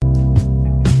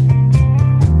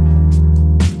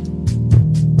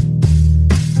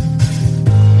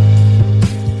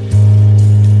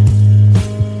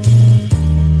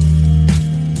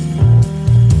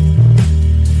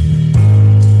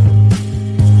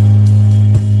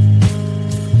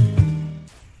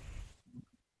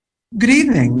Good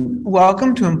evening.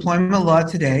 Welcome to Employment Law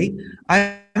Today.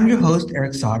 I'm your host,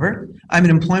 Eric Sauber. I'm an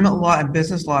employment law and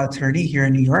business law attorney here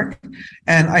in New York,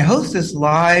 and I host this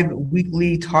live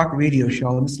weekly talk radio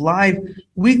show, this live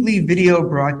weekly video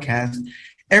broadcast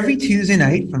every Tuesday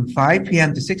night from 5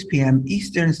 p.m. to 6 p.m.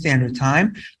 Eastern Standard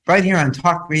Time, right here on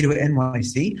Talk Radio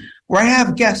NYC, where I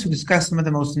have guests who discuss some of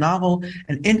the most novel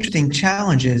and interesting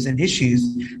challenges and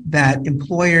issues that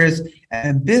employers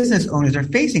and business owners are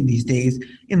facing these days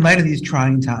in light of these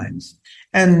trying times.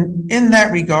 And in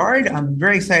that regard, I'm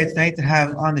very excited tonight to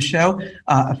have on the show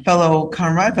a fellow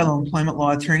comrade, fellow employment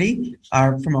law attorney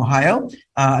from Ohio,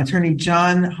 attorney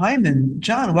John Hyman.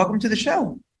 John, welcome to the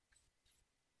show.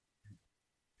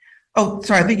 Oh,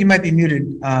 sorry, I think you might be muted.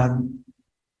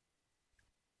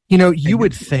 You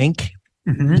would think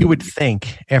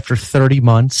after 30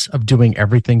 months of doing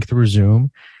everything through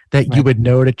Zoom that you would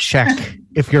know to check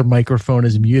if your microphone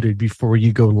is muted before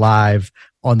you go live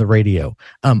on the radio.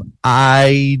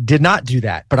 I did not do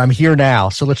that, but I'm here now.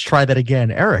 So let's try that again.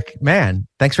 Eric, man,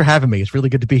 thanks for having me. It's really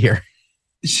good to be here.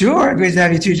 Sure. Great to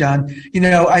have you too, John.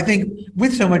 I think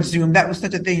with so much Zoom, that was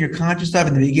such a thing you're conscious of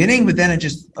in the beginning, but then it's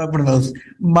just one of those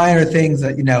minor things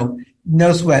that,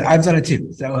 no sweat. I've done it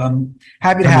too. So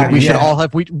happy to have you.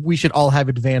 We should all have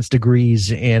advanced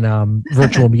degrees in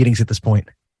virtual meetings at this point.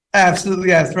 Absolutely.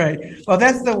 That's right. Well,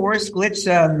 that's the worst glitch,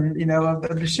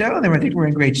 of the show. And then I think we're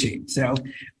in great shape. So,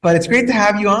 but it's great to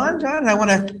have you on, John. And I want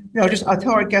to, I'll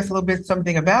tell our guests a little bit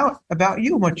something about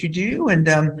you and what you do and,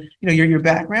 your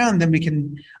background.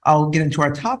 Then I'll get into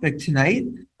our topic tonight.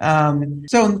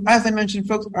 So as I mentioned,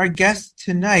 folks, our guest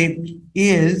tonight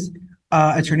is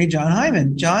attorney John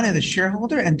Hyman. John is a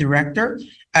shareholder and director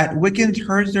at Wickens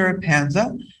Herzler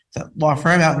Panza, it's a law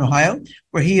firm out in Ohio,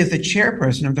 where he is the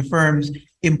chairperson of the firm's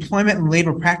Employment and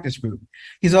Labor Practice Group.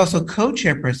 He's also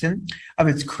co-chairperson of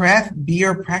its Craft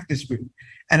Beer Practice Group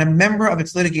and a member of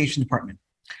its litigation department.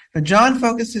 Now, John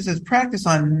focuses his practice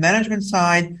on management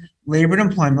side labor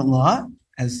and employment law,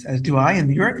 as do I in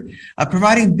New York,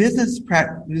 providing business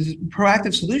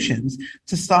proactive solutions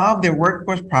to solve their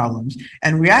workforce problems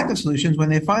and reactive solutions when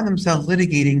they find themselves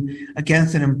litigating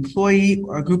against an employee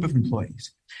or a group of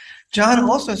employees. John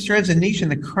also serves a niche in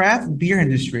the craft beer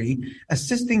industry,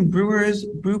 assisting brewers,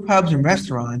 brew pubs, and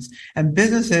restaurants, and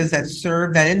businesses that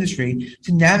serve that industry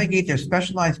to navigate their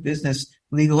specialized business,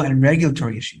 legal, and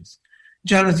regulatory issues.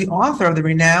 John is the author of the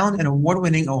renowned and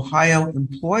award-winning Ohio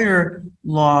Employer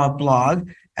Law blog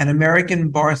and American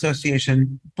Bar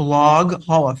Association Blog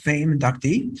Hall of Fame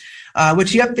inductee,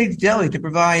 which he updates daily to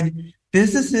provide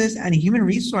businesses and human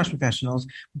resource professionals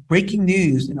breaking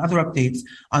news and other updates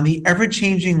on the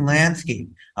ever-changing landscape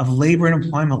of labor and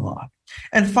employment law.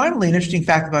 And finally, an interesting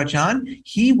fact about John,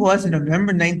 he was a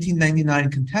November 1999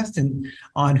 contestant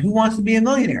on Who Wants to Be a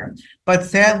Millionaire, but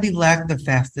sadly lacked the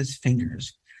fastest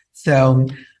fingers. So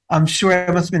I'm sure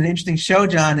it must have been an interesting show,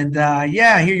 John. And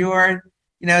here you are,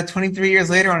 23 years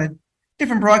later on a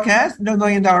different broadcast, no $1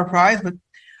 million prize, but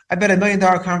I bet $1 million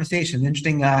conversation,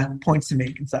 interesting points to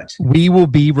make and such. We will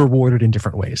be rewarded in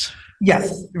different ways.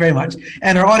 Yes, very much.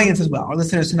 And our audience as well. Our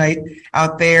listeners tonight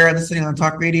out there listening on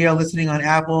Talk Radio, listening on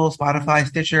Apple, Spotify,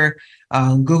 Stitcher,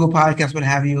 Google Podcasts, what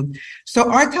have you. So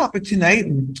our topic tonight,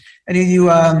 and any of you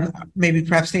maybe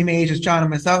perhaps same age as John and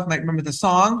myself might remember the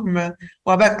song from a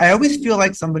while back. I always feel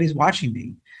like somebody's watching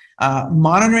me.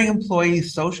 Monitoring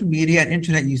employees' social media and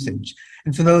internet usage.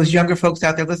 And for those younger folks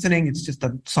out there listening, it's just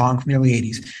a song from the early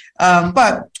 80s.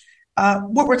 But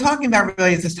what we're talking about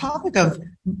really is this topic of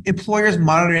employers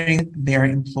monitoring their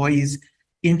employees'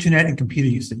 internet and computer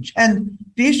usage. And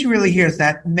the issue really here is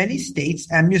that many states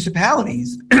and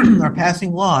municipalities are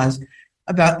passing laws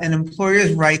about an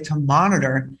employer's right to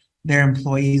monitor their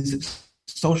employees'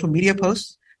 social media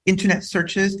posts, internet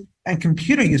searches, and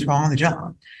computer use while on the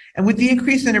job. And with the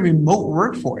increase in a remote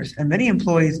workforce and many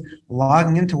employees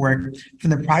logging into work from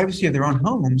the privacy of their own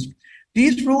homes,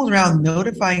 these rules around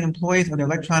notifying employees of their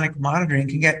electronic monitoring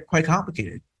can get quite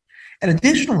complicated. And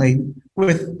additionally,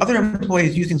 with other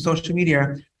employees using social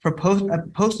media for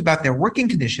posts about their working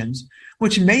conditions,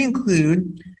 which may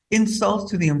include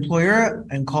insults to the employer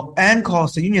and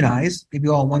calls to unionize, maybe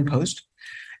all in one post,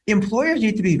 employers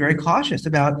need to be very cautious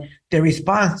about their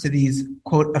response to these,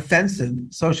 quote, offensive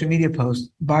social media posts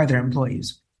by their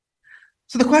employees.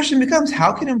 So the question becomes,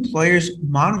 how can employers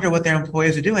monitor what their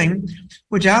employees are doing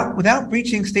without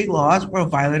breaching state laws or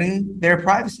violating their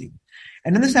privacy?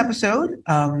 And in this episode,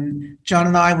 John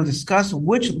and I will discuss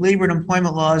which labor and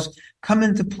employment laws come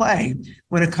into play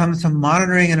when it comes to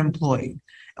monitoring an employee.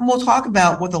 And we'll talk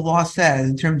about what the law says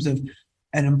in terms of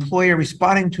an employer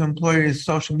responding to employers'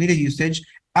 social media usage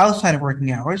outside of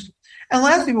working hours, And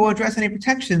lastly, we'll address any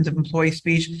protections of employee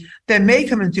speech that may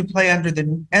come into play under the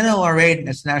NLRA,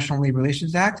 that's National Labor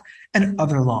Relations Act, and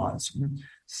other laws.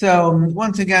 So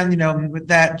once again, with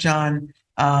that, John,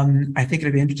 I think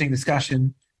it'll be an interesting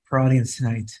discussion for our audience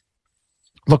tonight.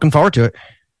 Looking forward to it.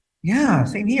 Yeah,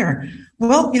 same here.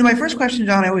 Well, my first question,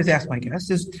 John, I always ask my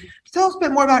guests is, tell us a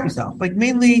bit more about yourself. Like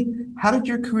mainly, how did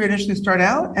your career initially start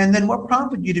out? And then what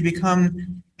prompted you to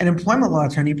become an employment law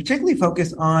attorney, particularly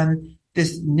focused on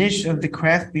this niche of the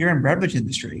craft beer and beverage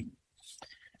industry?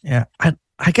 Yeah,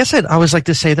 I guess I always like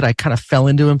to say that I kind of fell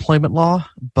into employment law,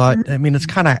 but I mean, it's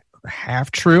kind of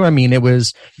half true. I mean, it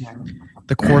was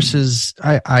the courses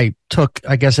I took,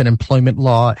 I guess, an employment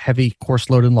law, heavy course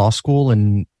load in law school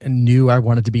and knew I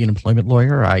wanted to be an employment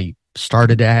lawyer. I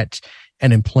started at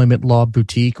an employment law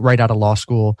boutique right out of law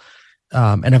school,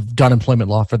 and I've done employment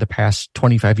law for the past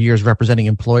 25 years representing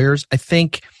employers. I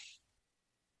think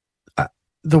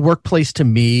the workplace to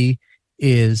me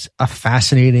is a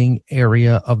fascinating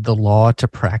area of the law to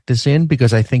practice in,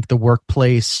 because I think the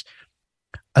workplace,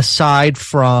 aside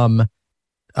from,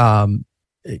 I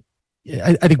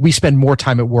think we spend more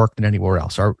time at work than anywhere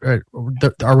else. Our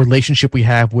relationship we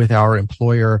have with our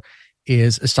employer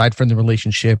is, aside from the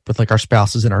relationship with like our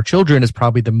spouses and our children, is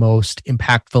probably the most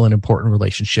impactful and important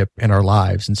relationship in our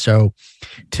lives. And so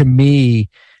to me,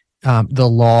 the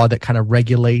law that kind of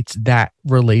regulates that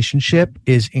relationship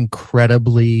is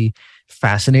incredibly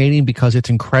fascinating, because it's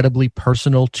incredibly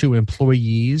personal to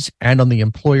employees. And on the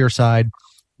employer side,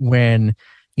 when,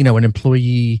 an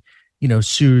employee,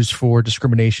 sues for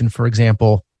discrimination, for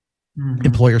example,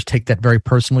 employers take that very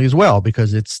personally as well,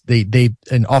 because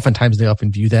and oftentimes they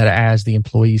often view that as the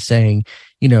employee saying,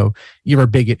 you're a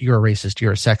bigot, you're a racist,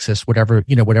 you're a sexist, whatever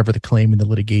the claim in the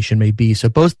litigation may be. So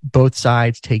both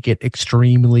sides take it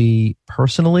extremely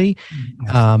personally.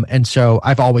 And so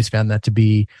I've always found that to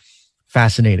be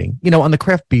fascinating. On the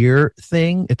craft beer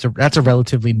thing, that's a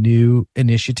relatively new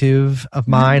initiative of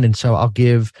mine. And so I'll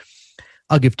give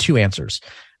two answers.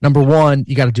 Number one,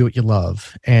 you got to do what you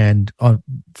love. And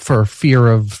for fear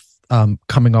of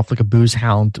coming off like a booze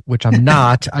hound, which I'm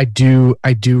not, I do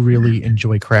really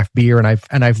enjoy craft beer. And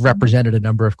I've represented a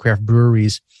number of craft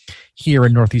breweries here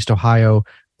in Northeast Ohio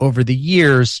over the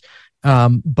years.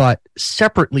 But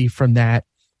separately from that,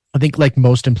 I think like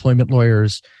most employment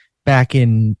lawyers back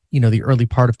in, the early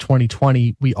part of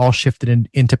 2020, we all shifted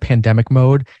into pandemic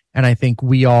mode. And I think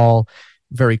we all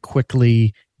very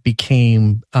quickly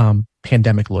became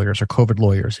pandemic lawyers or COVID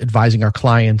lawyers, advising our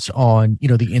clients on,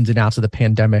 the ins and outs of the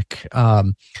pandemic,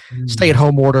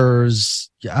 stay-at-home orders,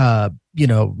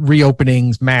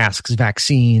 reopenings, masks,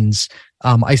 vaccines,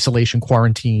 isolation,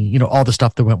 quarantine, all the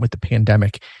stuff that went with the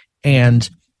pandemic. And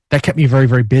that kept me very,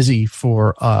 very busy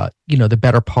for, the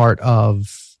better part of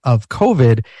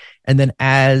COVID. And then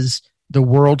as the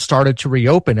world started to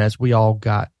reopen, as we all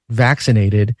got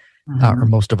vaccinated, or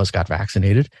most of us got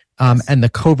vaccinated, and the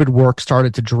COVID work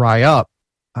started to dry up,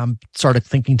 started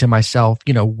thinking to myself,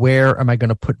 where am I going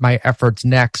to put my efforts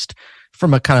next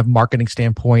from a kind of marketing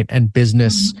standpoint and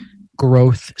business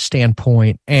growth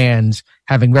standpoint, and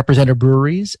having represented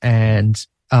breweries and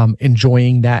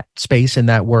enjoying that space in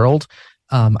that world,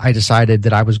 I decided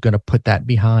that I was going to put that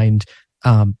behind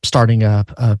starting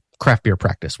a craft beer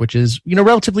practice, which is,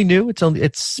 relatively new.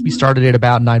 We started it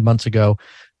about 9 months ago.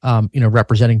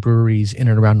 Representing breweries in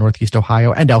and around Northeast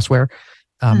Ohio and elsewhere.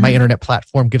 My internet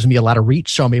platform gives me a lot of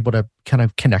reach, so I'm able to kind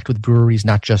of connect with breweries,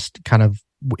 not just kind of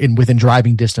within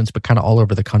driving distance, but kind of all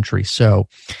over the country. So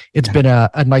it's been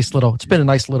a nice little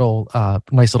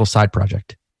side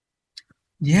project.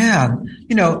 Yeah.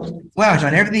 Wow,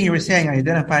 John, everything you were saying, I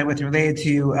identified with related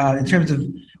to, in terms of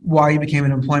why you became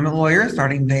an employment lawyer,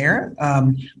 starting there,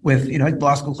 with,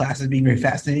 law school classes being very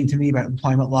fascinating to me about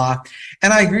employment law.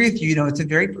 And I agree with you, it's a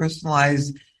very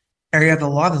personalized area of the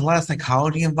law. There's a lot of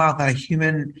psychology involved, a lot of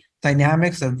human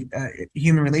dynamics of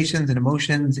human relations and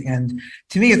emotions. And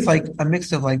to me, it's like a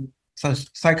mix of like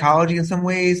psychology in some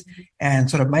ways and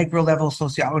sort of micro level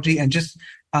sociology, and just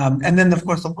and then of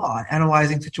course the law,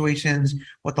 analyzing situations,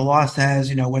 what the law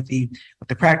says, what the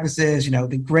practice is,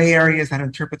 the gray areas, how to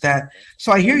interpret that.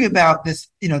 So I hear you about this,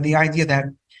 the idea that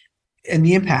and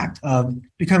the impact of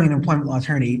becoming an employment law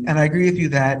attorney. And I agree with you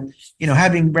that,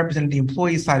 having represented the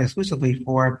employee side exclusively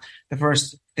for the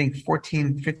first, I think,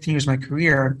 14, 15 years of my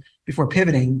career before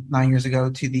pivoting 9 years ago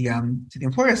to the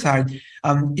employer side,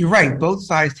 you're right. Both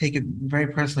sides take it very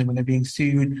personally when they're being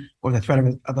sued or the threat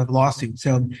of a lawsuit.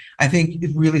 So I think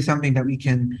it's really something that we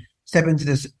can step into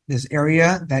this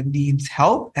area that needs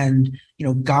help and,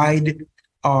 guide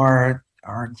our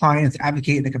clients,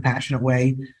 advocate in a compassionate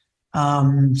way.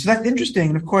 So that's interesting.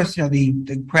 And of course,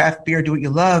 the craft beer, do what you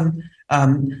love.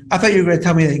 I thought you were going to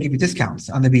tell me they give you discounts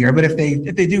on the beer, but if they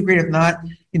do, great. If not,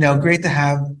 great to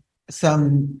have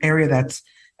some area that's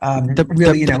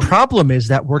the problem is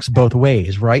that works both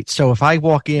ways, right? So if I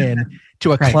walk in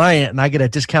to a client and I get a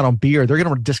discount on beer, they're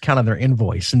going to discount on their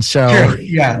invoice, and so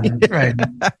right.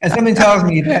 And something tells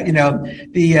me that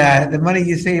the money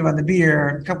you save on the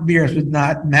beer, a couple beers would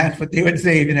not match what they would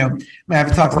save. Might have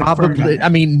to talk probably. I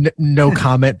mean, no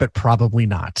comment, but probably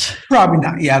not. Probably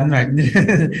not. Yeah, right.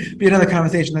 Be another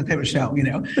conversation on the type of show.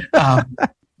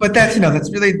 But that's that's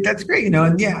great,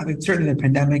 and certainly the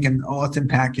pandemic and all its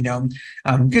impact,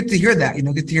 good to hear that,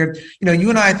 good to hear, you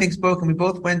and I think spoke, and we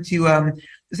both went to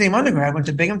the same undergrad, went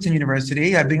to Binghamton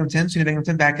University,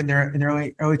 Binghamton back in their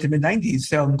early to mid 90s.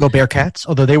 So go Bearcats,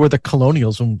 although they were the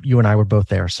Colonials when you and I were both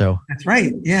there. So that's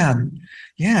right. Yeah.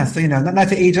 So, not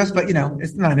to age us, but,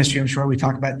 it's not an issue. I'm sure we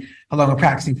talk about how long we're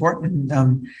practicing for it.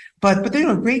 But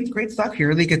they're great stuff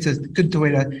here. I think it's a good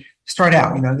way to start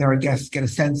out, our guests get a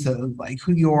sense of like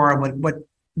who you are, what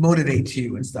motivates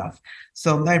you and stuff.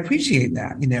 So I appreciate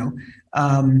that,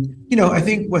 I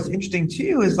think what's interesting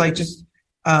too is like just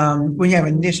when you have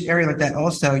a niche area like that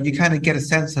also, you kind of get a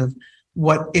sense of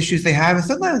what issues they have. And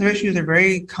sometimes their issues are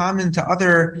very common to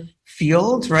other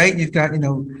fields, right? You've got,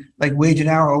 like wage and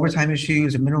hour overtime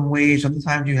issues and minimum wage.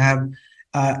 Sometimes you have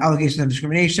allegations of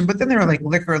discrimination, but then there are like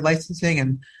liquor licensing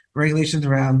and regulations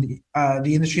around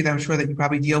the industry that I'm sure that you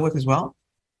probably deal with as well.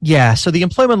 Yeah. So the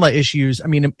employment law issues,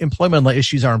 employment law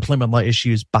issues are employment law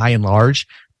issues by and large.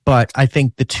 But I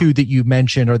think the two that you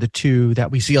mentioned are the two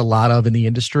that we see a lot of in the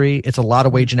industry. It's a lot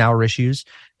of wage and hour issues,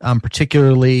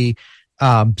 particularly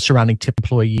surrounding tip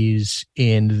employees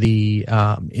in the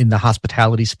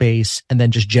hospitality space, and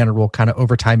then just general kind of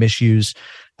overtime issues.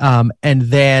 And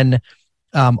then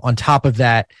on top of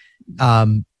that,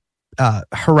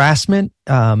 harassment,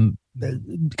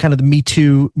 kind of the Me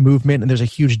Too movement, and there's a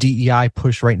huge DEI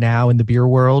push right now in the beer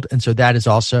world, and so that is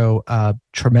also a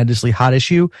tremendously hot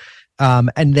issue.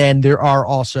 And then there are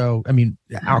also,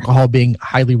 alcohol being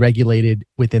highly regulated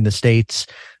within the states.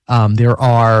 There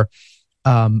are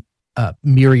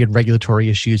myriad regulatory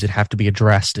issues that have to be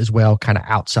addressed as well, kind of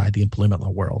outside the employment law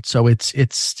world. So it's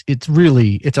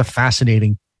a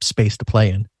fascinating space to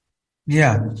play in.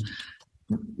 Yeah,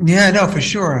 no, for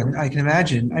sure. I can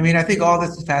imagine. I think all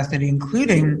this is fascinating,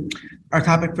 including our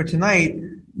topic for tonight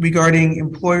regarding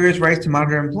employers' rights to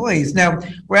monitor employees. Now,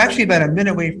 we're actually about a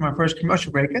minute away from our first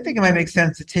commercial break. I think it might make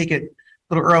sense to take it a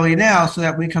little early now so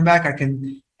that when we come back, I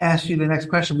can ask you the next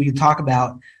question. We can talk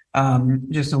about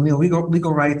just some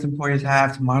legal rights employers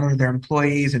have to monitor their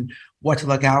employees and what to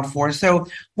look out for. So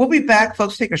we'll be back,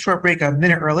 folks. Take a short break a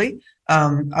minute early.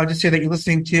 I'll just say that you're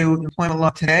listening to Employment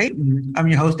Law Today. I'm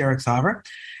your host, Eric Sauver,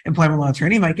 employment law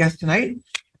attorney. My guest tonight,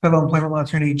 fellow employment law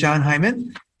attorney John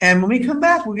Hyman. And when we come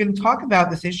back, we're going to talk about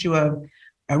this issue of,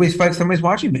 I always feel like somebody's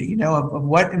watching me, of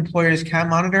what employers can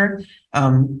monitor,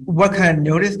 what kind of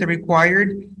notice they're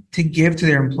required to give to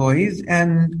their employees,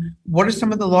 and what do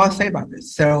some of the laws say about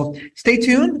this. So stay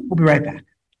tuned. We'll be right back.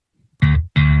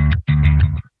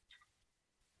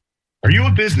 Are you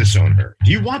a business owner?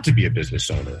 Do you want to be a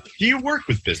business owner? Do you work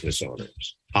with business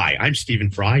owners? Hi, I'm Stephen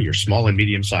Fry, your small and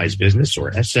medium-sized business or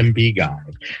SMB guy,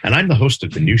 and I'm the host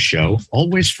of the new show,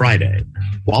 Always Friday.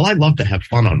 While I love to have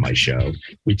fun on my show,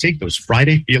 we take those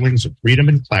Friday feelings of freedom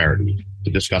and clarity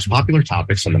to discuss popular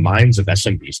topics on the minds of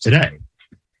SMBs today.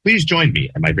 Please join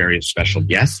me and my various special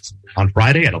guests on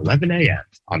Friday at 11 a.m.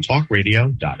 on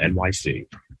talkradio.nyc.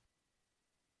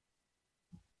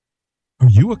 Are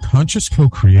you a conscious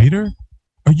co-creator?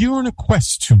 Are you on a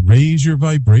quest to raise your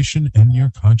vibration and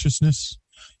your consciousness?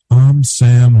 I'm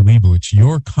Sam Leibowitz,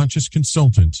 your conscious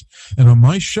consultant. And on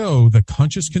my show, The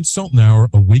Conscious Consultant Hour,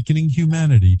 Awakening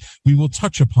Humanity, we will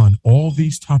touch upon all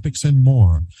these topics and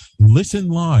more. Listen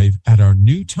live at our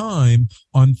new time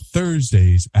on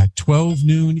Thursdays at 12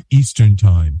 noon Eastern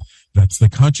Time. That's The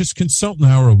Conscious Consultant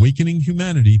Hour, Awakening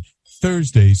Humanity,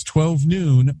 Thursdays, 12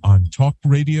 noon on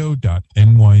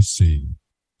talkradio.nyc.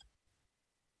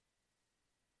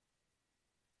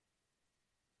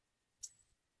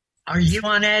 Are you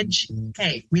on edge?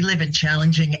 Hey, we live in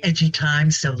challenging, edgy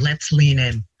times, so let's lean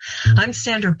in. I'm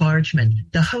Sandra Bargman,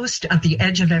 the host of The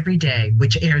Edge of Every Day,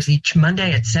 which airs each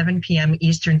Monday at 7 p.m.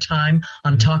 Eastern Time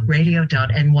on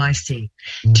talkradio.nyc.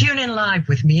 Tune in live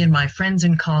with me and my friends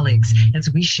and colleagues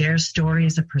as we share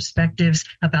stories and perspectives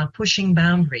about pushing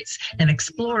boundaries and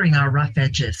exploring our rough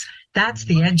edges. That's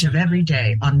The Edge of Every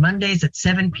Day on Mondays at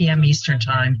 7 p.m. Eastern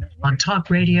Time on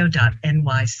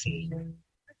talkradio.nyc.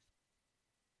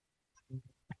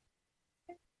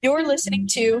 You're listening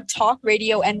to Talk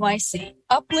Radio NYC.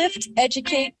 Uplift,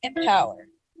 educate, empower.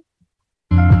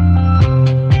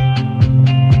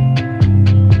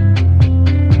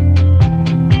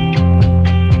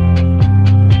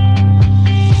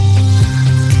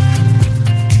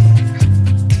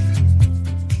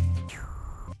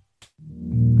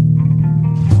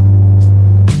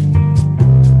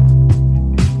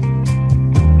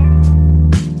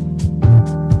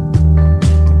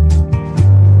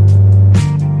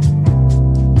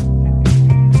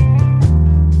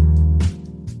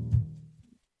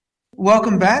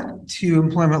 Welcome back to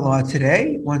Employment Law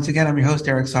Today. Once again, I'm your host,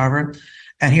 Eric Sauver,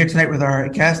 and here tonight with our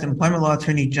guest, employment law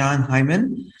attorney John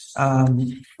Hyman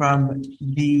from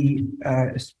the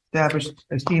established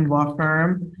esteemed law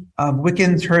firm of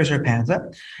Wickens, Herzler,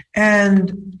 Panza.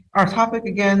 And our topic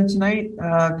again tonight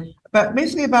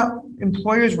about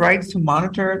employers' rights to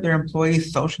monitor their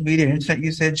employees' social media and internet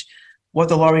usage, what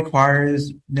the law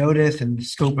requires, notice, and the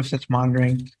scope of such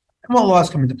monitoring, and what laws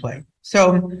come into play.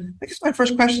 So I guess my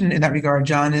first question in that regard,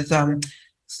 John, is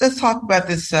let's talk about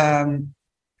this,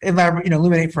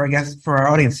 illuminate for our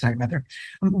audience tonight, rather.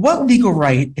 What legal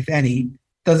right, if any,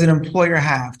 does an employer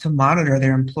have to monitor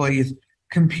their employees'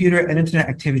 computer and internet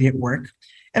activity at work?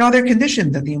 And are there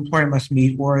conditions that the employer must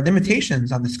meet or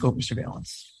limitations on the scope of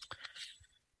surveillance?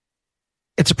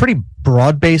 It's a pretty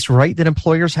broad-based right that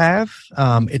employers have.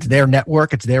 It's their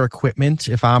network, it's their equipment.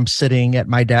 If I'm sitting at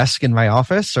my desk in my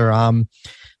office, or I'm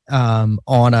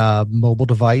on a mobile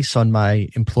device on my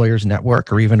employer's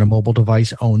network, or even a mobile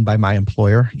device owned by my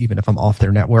employer, even if I'm off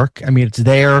their network. I mean, it's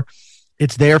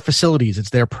their facilities, it's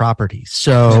their property.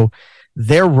 So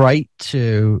their right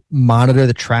to monitor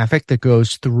the traffic that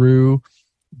goes through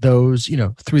those,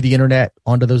 through the internet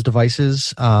onto those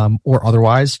devices, or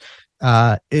otherwise,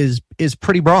 is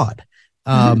pretty broad.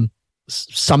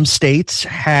 Some states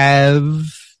have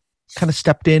kind of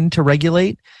stepped in to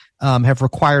regulate, have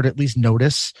required at least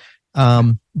notice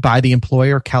by the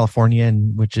employer. California,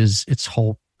 which is its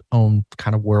whole own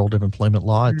kind of world of employment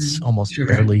law. It's almost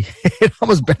barely.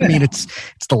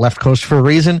 It's the left coast for a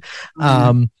reason.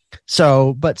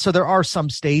 So there are some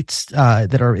states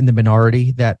that are in the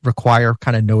minority that require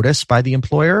kind of notice by the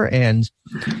employer. And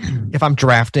if I'm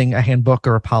drafting a handbook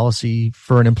or a policy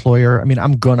for an employer, I mean,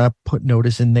 I'm gonna put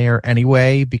notice in there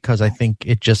anyway, because I think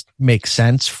it just makes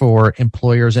sense for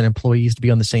employers and employees to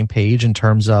be on the same page in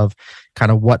terms of kind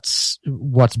of what's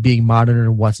being monitored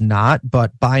and what's not.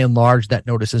 But by and large, that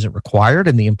notice isn't required,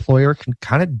 and the employer can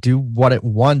kind of do what it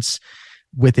wants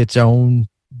with its own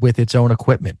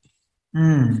equipment.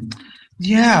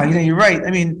 Yeah, you're right.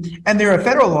 I mean, and there are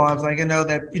federal laws, like I know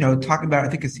that, talking about, I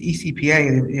think it's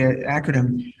ECPA, the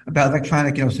acronym about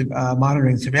electronic,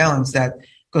 monitoring surveillance that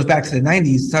goes back to the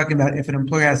 90s, talking about if an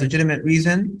employer has legitimate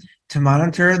reason to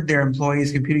monitor their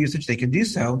employees' computer usage, they can do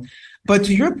so. But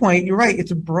to your point, you're right.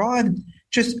 It's a broad,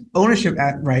 just ownership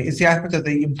right. It's the aspect that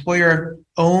the employer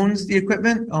owns the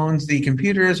equipment, owns the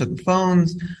computers or the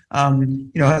phones,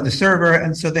 the server.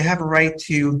 And so they have a right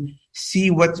to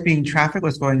see what's being trafficked,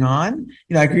 what's going on.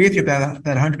 I agree with you about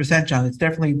that 100%, John. It's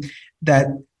definitely that.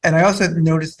 And I also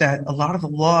noticed that a lot of the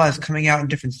laws coming out in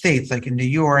different states, like in New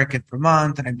York and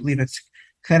Vermont, and I believe it's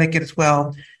Connecticut as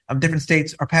well, different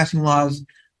states are passing laws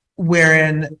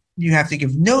wherein you have to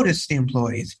give notice to the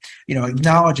employees,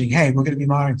 acknowledging, hey, we're going to be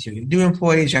monitoring you. New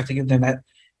employees, you have to give them that.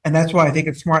 And that's why I think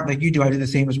it's smart, like you do. I do the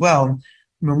same as well.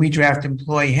 When we draft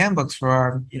employee handbooks for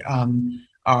our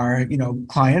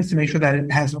clients, to make sure that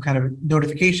it has some kind of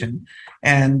notification,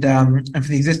 and for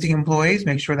the existing employees,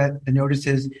 make sure that the notice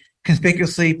is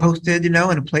conspicuously posted, in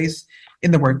a place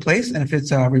in the workplace. And if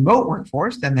it's a remote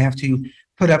workforce, then they have to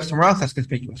put up somewhere else that's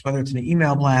conspicuous, whether it's an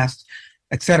email blast,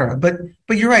 etc. But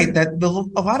you're right that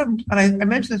a lot of, and I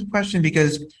mentioned this question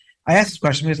because I asked this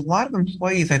question because a lot of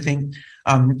employees, I think,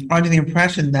 are under the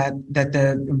impression that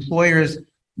the employer's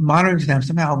monitoring to them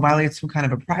somehow violates some kind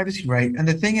of a privacy right. And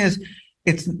the thing is,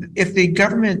 if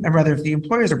the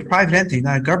employer is a private entity,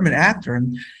 not a government actor,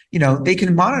 and they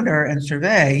can monitor and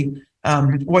survey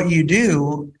what you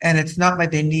do, and it's not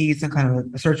like they need some kind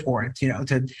of a search warrant,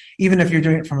 to, even if you're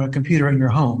doing it from a computer in your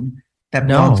home.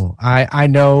 I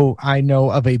know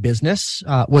of a business,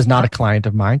 was not a client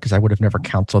of mine because I would have never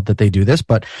counseled that they do this,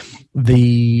 but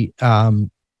the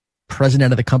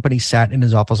president of the company sat in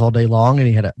his office all day long, and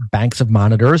he had banks of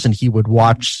monitors, and he would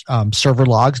watch server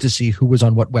logs to see who was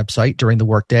on what website during the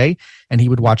workday, and he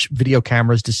would watch video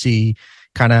cameras to see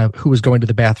kind of who was going to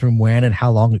the bathroom when and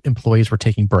how long employees were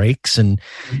taking breaks. And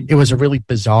it was a really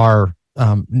bizarre,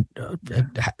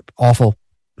 awful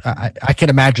I can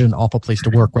imagine an awful place to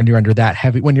work when you're under that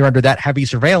heavy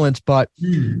surveillance, but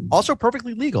also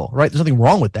perfectly legal, right? There's nothing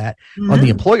wrong with that. On the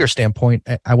employer standpoint,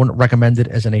 I wouldn't recommend it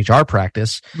as an HR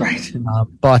practice, right?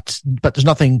 But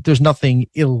there's nothing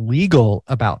illegal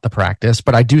about the practice.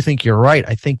 But I do think you're right.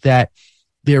 I think that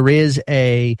there is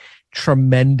a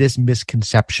tremendous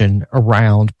misconception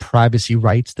around privacy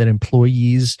rights that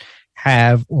employees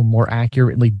have, or more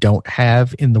accurately don't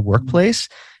have, in the workplace,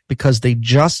 because they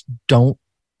just don't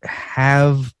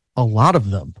have a lot of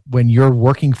them. When you're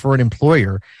working for an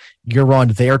employer, you're on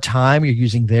their time, you're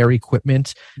using their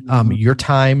equipment. Your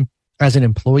time as an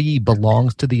employee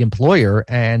belongs to the employer,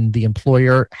 and the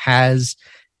employer has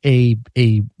a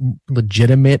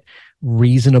legitimate,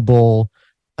 reasonable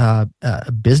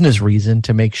business reason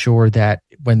to make sure that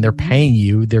when they're paying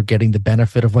you, they're getting the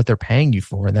benefit of what they're paying you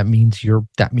for, and that means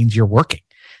you're working,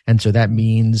 and so that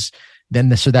means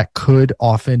that could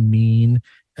often mean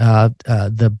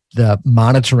the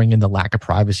monitoring and the lack of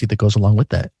privacy that goes along with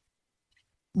that.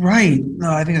 Right.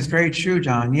 No, I think it's very true,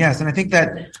 John. Yes, and I think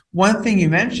that one thing you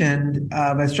mentioned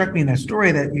that struck me in that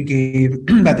story that you gave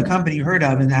about the company you heard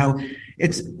of, and how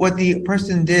it's what the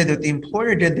person did, that the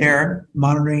employer did there,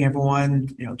 monitoring everyone,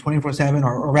 24/7,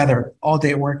 or rather all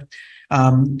day at work,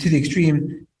 to the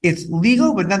extreme. It's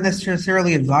legal, but not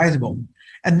necessarily advisable.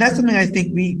 And that's something I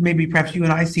think perhaps you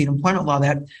and I see in employment law,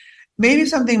 that maybe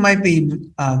something might be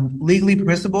legally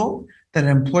permissible that an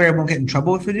employer won't get in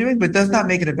trouble for doing, but does not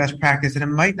make it a best practice. And it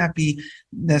might not be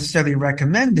necessarily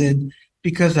recommended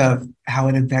because of how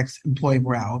it affects employee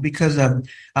morale, because of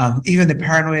even the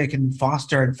paranoia it can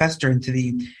foster and fester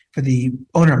for the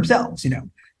owner themselves.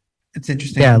 It's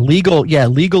interesting. Yeah,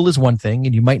 legal is one thing,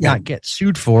 and you might not get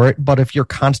sued for it, but if you're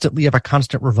have a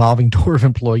constant revolving door of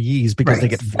employees because they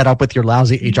get fed up with your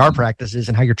lousy HR practices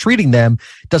and how you're treating them,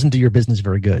 it doesn't do your business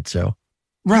very good. So,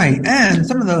 right, and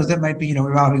some of those that might be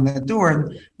revolving that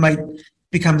door might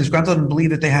become disgruntled and believe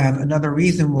that they have another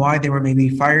reason why they were maybe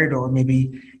fired or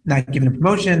maybe not given a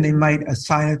promotion. They might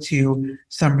assign it to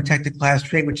some protected class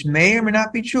trait, which may or may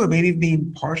not be true. It may be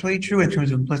partially true in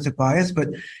terms of implicit bias, but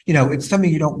it's something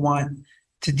you don't want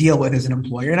to deal with as an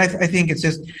employer. And I think it's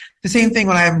just the same thing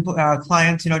when I have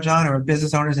clients, John, or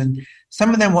business owners, and some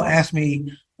of them will ask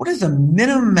me, what is the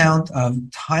minimum amount of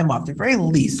time off, the very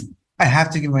least, I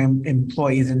have to give my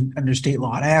employees under state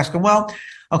law? And I ask them, well,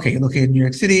 okay, look, in New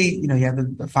York City, you have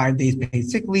the 5 days paid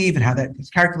sick leave and how that is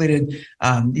calculated,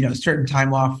 certain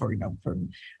time off for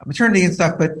maternity and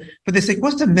stuff. But they say,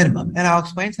 what's the minimum? And I'll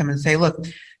explain to them and say, look,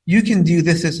 you can do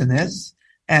this, this, and this.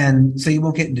 And so you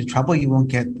won't get into trouble. You won't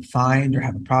get fined or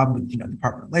have a problem with,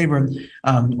 Department of Labor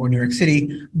or New York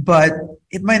City. But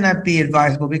it might not be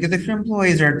advisable, because if your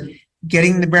employees are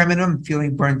getting the bare minimum,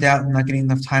 feeling burnt out and not getting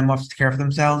enough time off to care for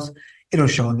themselves, it'll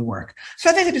show in the work. So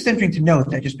I think it's just interesting to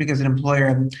note that just because an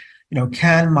employer,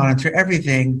 can monitor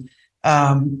everything,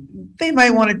 they might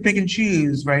want to pick and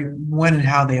choose, right, when and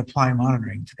how they apply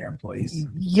monitoring to their employees.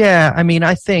 Yeah, I mean,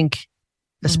 I think,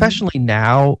 especially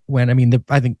now, when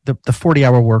I think the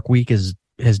 40-hour work week is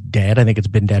dead. I think it's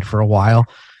been dead for a while.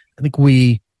 I think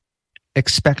we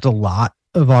expect a lot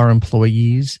of our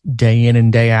employees day in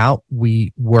and day out.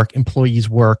 Employees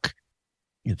work.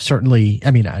 Certainly,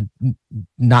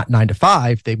 not 9 to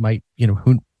 5. They might,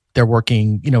 they're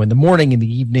working, in the morning, in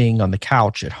the evening, on the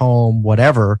couch, at home,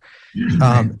 whatever.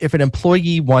 If an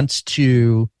employee wants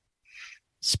to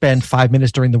spend 5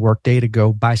 minutes during the workday to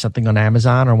go buy something on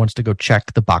Amazon, or wants to go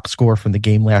check the box score from the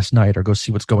game last night, or go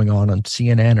see what's going on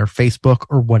CNN or Facebook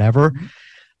or whatever,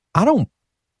 I don't,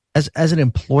 as an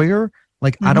employer,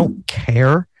 I don't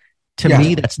care. To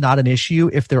me, that's not an issue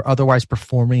if they're otherwise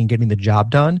performing and getting the job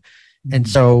done. And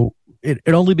so it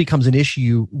only becomes an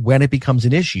issue when it becomes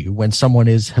an issue, when someone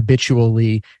is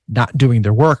habitually not doing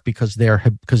their work because they're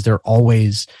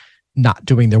always not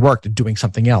doing their work, they're doing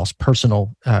something else,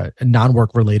 personal,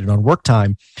 non-work related on work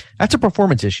time. That's a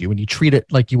performance issue when you treat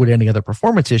it like you would any other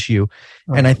performance issue.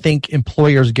 Right. And I think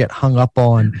employers get hung up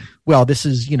on, well, this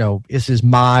is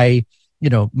my,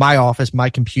 my office, my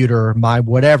computer, my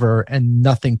whatever, and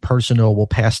nothing personal will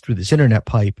pass through this internet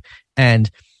pipe.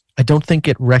 And I don't think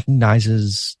it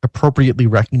appropriately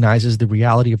recognizes the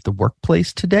reality of the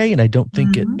workplace today. And I don't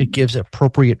think it gives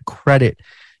appropriate credit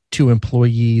to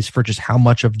employees for just how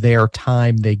much of their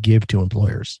time they give to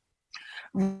employers.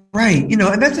 Right.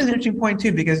 And that's an interesting point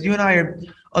too, because you and I are,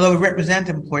 although we represent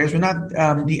employers, we're not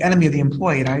the enemy of the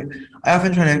employee. And I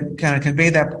often try to kind of convey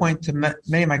that point to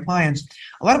many of my clients.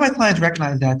 A lot of my clients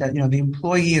recognize that the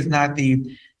employee is not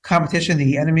the competition,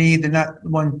 the enemy. They're not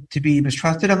one to be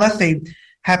mistrusted unless they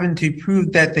happen to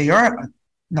prove that they are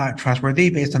not trustworthy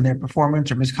based on their performance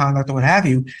or misconduct or what have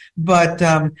you. But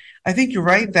I think you're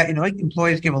right that,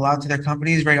 employees give a lot to their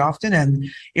companies very often. And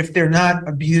if they're not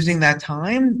abusing that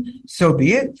time, so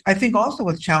be it. I think also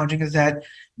what's challenging is that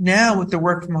now with the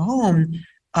work from home,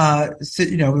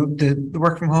 the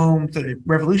work from home sort of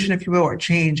revolution, if you will, or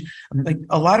change, like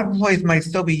a lot of employees might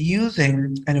still be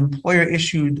using an employer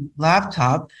issued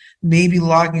laptop, maybe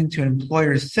logging into an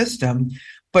employer's system,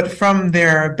 but from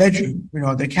their bedroom,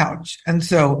 their couch. And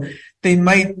so they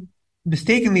might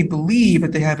mistakenly believe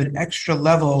that they have an extra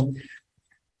level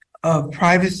of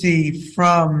privacy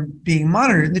from being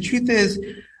monitored. And the truth is,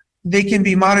 they can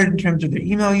be monitored in terms of their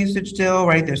email usage still,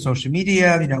 right? Their social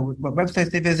media, what websites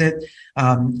they visit,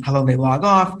 how long they log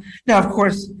off. Now, of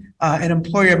course, an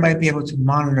employer might be able to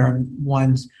monitor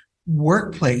one's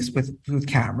workplace with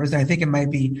cameras. And I think it might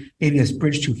be maybe a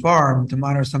bridge too far to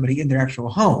monitor somebody in their actual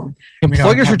home.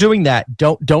 Employers are doing that.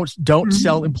 Don't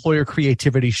sell employer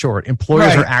creativity short.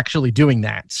 Employers are actually doing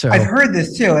that. So I've heard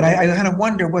this too, and I kind of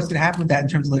wonder what's going to happen with that in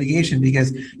terms of litigation,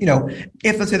 because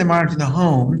if let's say they're monitoring the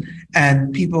home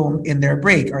and people in their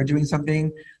break are doing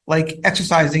something like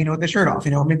exercising, with their shirt off,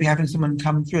 maybe having someone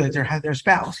come through that has their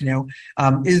spouse,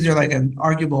 is there like an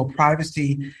arguable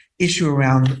privacy issue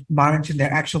around monitoring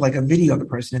their actual, like a video of the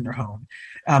person in their home?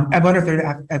 I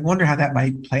wonder how that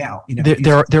might play out.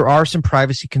 There are some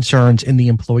privacy concerns in the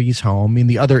employee's home. I mean,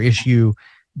 the other issue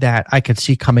that I could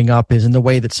see coming up is in the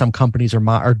way that some companies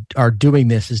are doing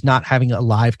this is not having a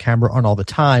live camera on all the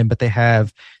time, but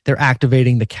they're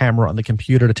activating the camera on the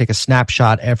computer to take a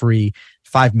snapshot every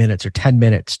 5 minutes or 10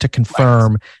 minutes to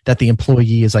confirm that the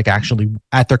employee is like actually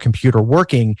at their computer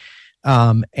working.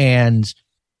 And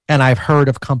I've heard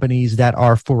of companies that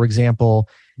are, for example,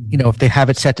 if they have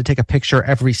it set to take a picture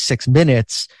every 6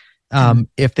 minutes,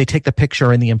 if they take the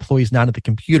picture and the employee's not at the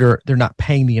computer, they're not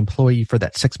paying the employee for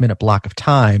that 6 minute block of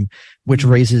time, which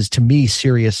raises to me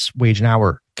serious wage and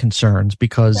hour concerns,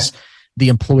 because the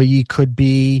employee could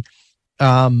be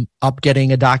up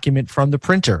getting a document from the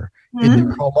printer in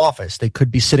their home office. They could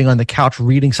be sitting on the couch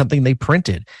reading something they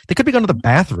printed. They could be going to the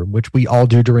bathroom, which we all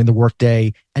do during the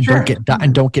workday, and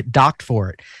don't get docked for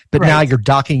it. But now you're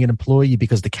docking an employee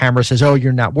because the camera says, "Oh,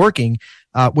 you're not working,"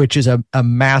 which is a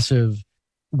massive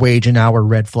wage and hour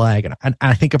red flag. And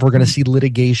I think if we're going to see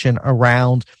litigation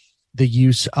around the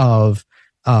use of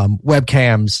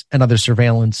webcams and other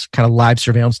surveillance, kind of live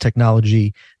surveillance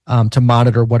technology to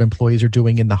monitor what employees are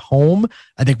doing in the home,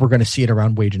 I think we're going to see it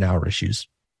around wage and hour issues.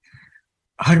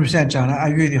 100%, John. I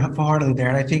agree with you wholeheartedly there.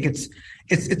 And I think it's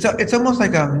almost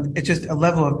like it's just a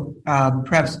level of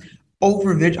perhaps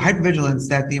hypervigilance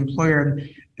that the employer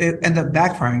ends up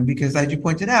backfiring, because, as you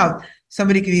pointed out,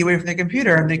 somebody could be away from their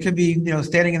computer and they could be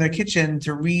standing in their kitchen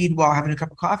to read while having a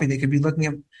cup of coffee. They could be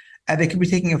they could be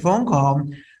taking a phone call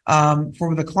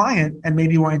for the client and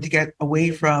maybe wanting to get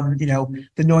away from the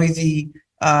noisy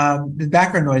the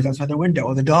background noise outside the window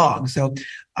or the dog. So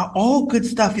all good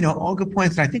stuff, all good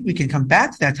points. And I think we can come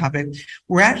back to that topic.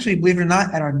 We're actually, believe it or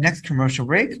not, at our next commercial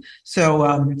break.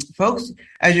 So folks,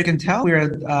 as you can tell,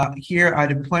 we're here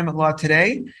at Employment Law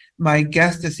Today. My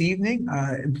guest this evening,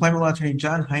 employment law attorney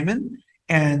John Hyman,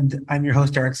 and I'm your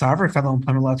host, Eric Sauver, a fellow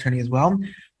employment law attorney as well.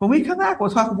 When we come back,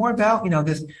 we'll talk more about,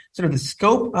 this sort of the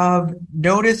scope of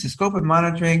notice, the scope of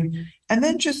monitoring, and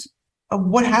then just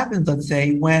what happens, let's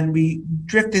say, when we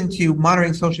drift into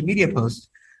monitoring social media posts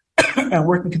and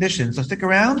working conditions. So stick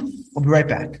around. We'll be right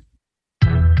back.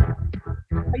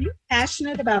 Are you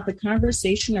passionate about the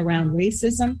conversation around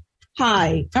racism?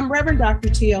 Hi, I'm Reverend Dr.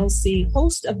 TLC,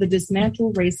 host of the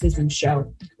Dismantle Racism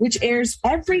Show, which airs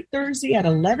every Thursday at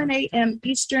 11 a.m.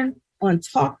 Eastern on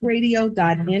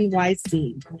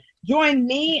talkradio.nyc. Join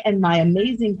me and my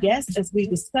amazing guests as we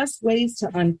discuss ways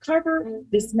to uncover,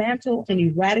 dismantle, and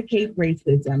eradicate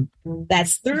racism.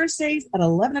 That's Thursdays at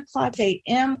 11 o'clock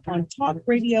a.m. on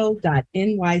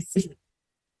talkradio.nyc.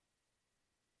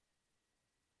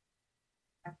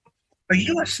 Are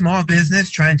you a small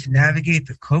business trying to navigate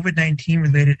the COVID-19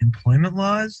 related employment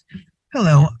laws?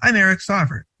 Hello, I'm Eric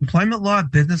Sauver, employment law,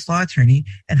 business law attorney,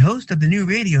 and host of the new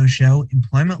radio show,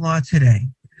 Employment Law Today.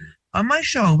 On my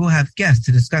show, we'll have guests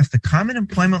to discuss the common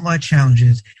employment law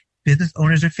challenges business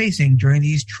owners are facing during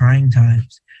these trying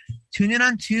times. Tune in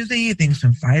on Tuesday evenings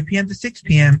from 5 p.m. to 6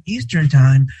 p.m. Eastern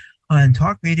Time on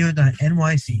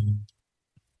talkradio.nyc.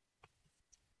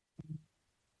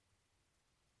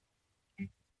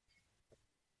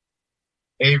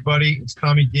 Hey everybody, it's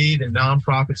Tommy D, the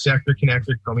Nonprofit Sector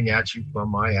Connector, coming at you from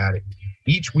my attic.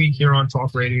 Each week here on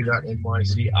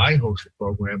talkradio.nyc, I host the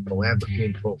program Philanthropy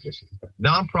in Focus.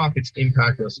 Nonprofits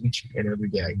impact us each and every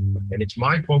day, and it's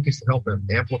my focus to help them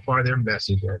amplify their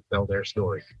message and tell their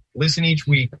story. Listen each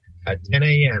week at 10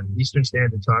 a.m. Eastern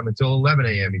Standard Time until 11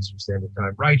 a.m. Eastern Standard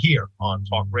Time, right here on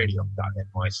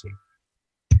talkradio.nyc.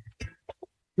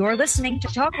 You're listening to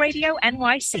Talk Radio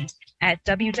NYC at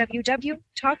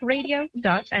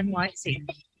www.talkradio.nyc.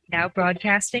 Now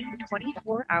broadcasting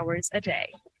 24 hours a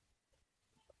day.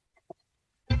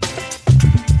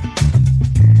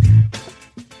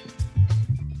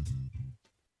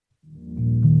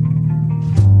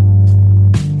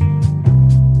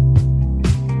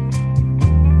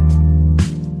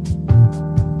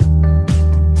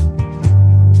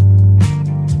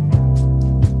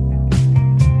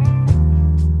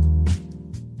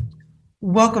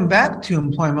 Welcome back to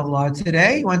Employment Law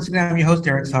Today. Once again, I'm your host,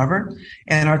 Eric Sauber.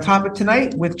 And our topic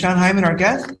tonight with John Hyman, our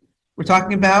guest, we're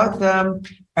talking about,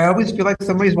 I always feel like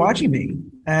somebody's watching me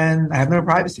and I have no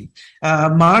privacy.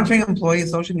 Monitoring employees'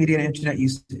 social media and internet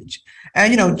usage.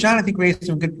 And, John, I think raised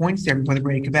some good points there before the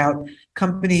break about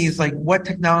companies, like what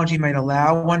technology might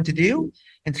allow one to do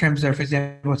in terms of, for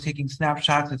example, taking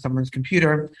snapshots of someone's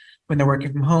computer when they're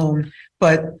working from home.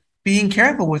 But being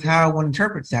careful with how one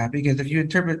interprets that, because if you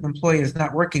interpret an employee as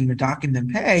not working, you're docking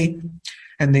them pay,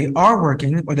 and they are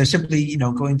working, or they're simply,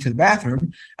 going to the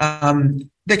bathroom,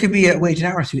 there could be a wage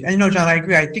and hour suit. And, John, I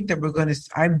agree. I think that we're going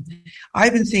to,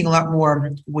 I've been seeing a lot more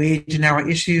wage and hour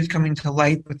issues coming to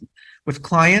light with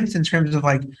clients in terms of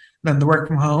like the work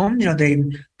from home.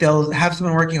 They'll have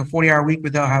someone working a 40-hour week,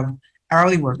 but they'll have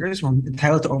hourly workers who are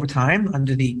entitled to overtime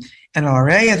under the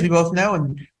NLRA, as we both know,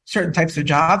 and certain types of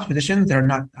jobs, positions that are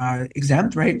not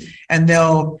exempt, right? And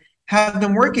they'll have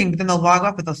them working, but then they'll log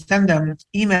off, but they'll send them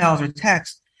emails or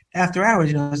texts after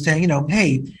hours, saying,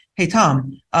 hey,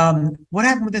 Tom, what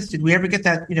happened with this? Did we ever get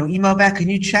that, email back? Can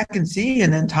you check and see?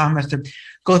 And then Tom has to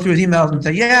go through his emails and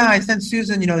say, yeah, I sent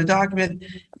Susan, the document.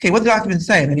 Okay, what did the document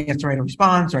say? And then he has to write a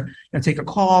response or take a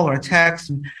call or a text.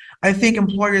 And I think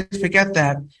employers forget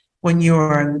that when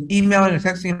you're emailing or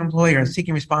texting an employee or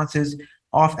seeking responses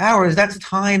off hours, that's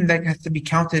time that has to be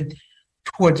counted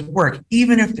towards work,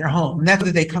 even if they're home. And that's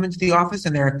whether they come into the office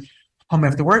and they're home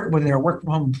after work, whether they're a work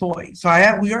from home employee. So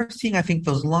we are seeing, I think,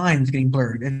 those lines getting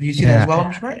blurred. And you see that as well,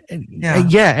 I'm sure?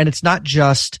 Yeah, and it's not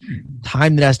just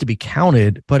time that has to be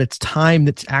counted, but it's time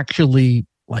that's actually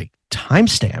like time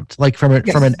stamped, like from an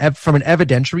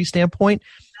evidentiary standpoint,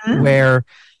 where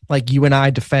like you and I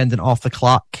defend an off the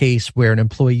clock case where an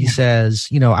employee says,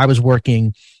 I was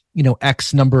working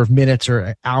X number of minutes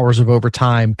or hours of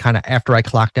overtime kind of after I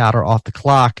clocked out or off the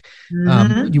clock.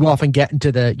 You often get into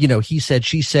the, he said,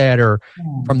 she said, or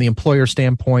from the employer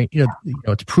standpoint,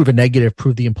 to prove a negative,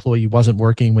 prove the employee wasn't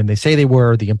working when they say they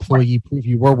were, the employee prove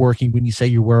you were working when you say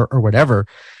you were, or whatever.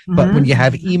 But when you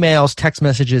have emails, text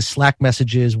messages, Slack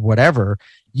messages, whatever,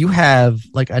 you have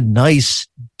like a nice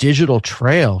digital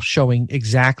trail showing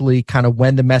exactly kind of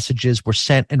when the messages were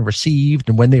sent and received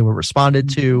and when they were responded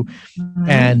to.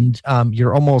 And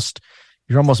you're almost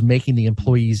making the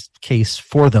employee's case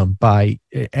for them by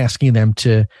asking them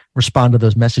to respond to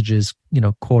those messages,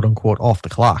 quote unquote, off the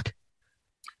clock.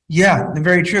 Yeah,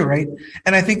 very true, right?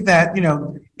 And I think that,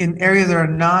 in areas that are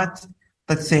not,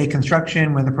 let's say,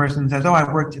 construction, where the person says, oh, I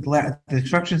worked at the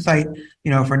construction site,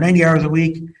 for 90 hours a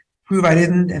week, prove I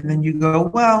didn't, and then you go,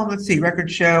 well, let's see,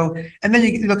 records show, and then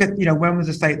you look at, when was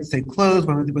the site closed,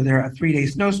 when was there a 3-day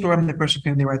snowstorm, the person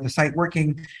claimed they were at the site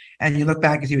working, and you look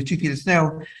back and see it was 2 feet of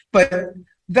snow. But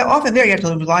often there you have to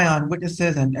rely on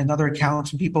witnesses and other accounts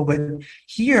from people. But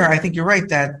here, I think you're right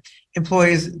that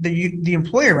the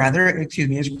employer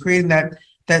is creating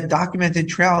that documented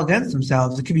trail against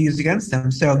themselves that can be used against them.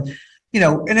 So,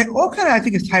 and it all kind of, I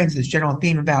think, is tied into this general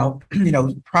theme about,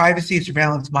 privacy,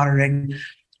 surveillance, monitoring,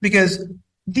 because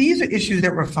these are issues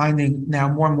that we're finding now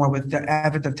more and more with the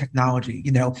advent of technology.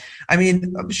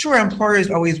 I'm sure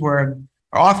employers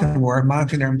often were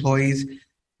monitoring their employees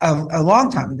a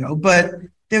long time ago, but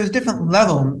there was a different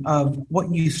level of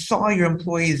what you saw your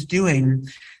employees doing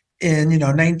in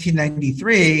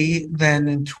 1993 than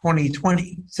in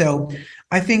 2020. So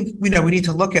I think we need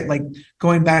to look at, like,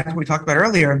 going back to what we talked about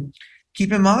earlier.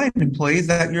 Keep in mind, employees,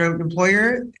 that your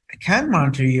employer can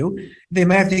monitor you. They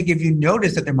might have to give you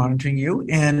notice that they're monitoring you.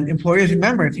 And employers,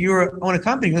 remember, if you own a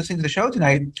company listening to the show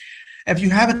tonight, if you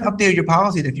haven't updated your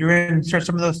policies, if you're in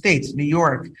some of those states, New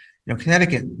York,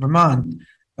 Connecticut, Vermont,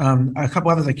 a couple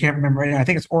others I can't remember right now. I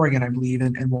think it's Oregon, I believe,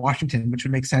 and Washington, which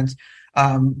would make sense,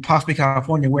 possibly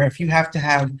California, where if you have to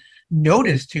have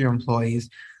notice to your employees,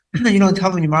 you don't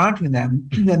tell them you're monitoring them,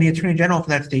 then the Attorney General for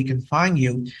that state can fine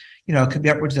you. It could be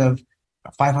upwards of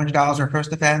 $500 for a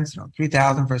first offense,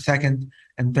 $3,000 for a second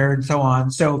and third, and so on.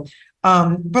 So,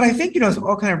 but I think, it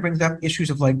all kind of brings up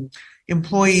issues of, like,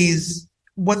 employees,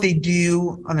 what they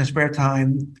do on their spare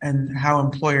time and how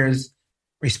employers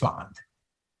respond.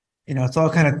 It's all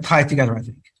kind of tied together, I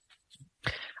think.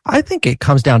 I think it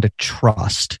comes down to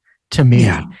trust to me.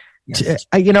 Yeah. Yes.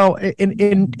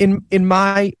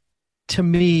 To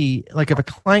me, like if a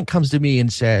client comes to me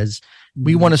and says,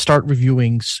 we want to start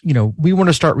reviewing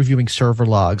server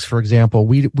logs, for example,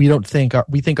 we think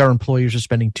our employees are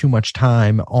spending too much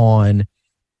time on,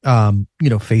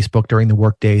 Facebook during the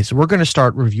workday. So we're going to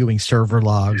start reviewing server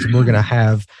logs, and we're going to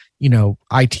have,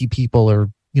 IT people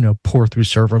or, pour through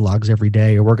server logs every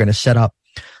day, or we're going to set up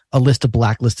a list of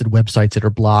blacklisted websites that are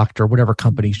blocked, or whatever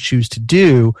companies choose to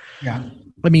do. Yeah.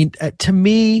 I mean, to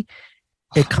me,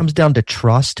 it comes down to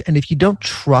trust. And if you don't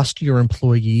trust your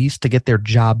employees to get their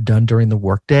job done during the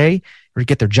workday, or to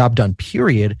get their job done,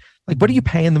 period, like what are you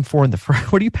paying them for in the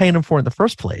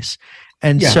first place?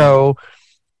 And so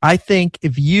I think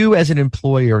if you as an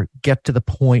employer get to the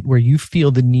point where you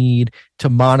feel the need to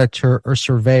monitor or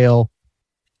surveil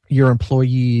your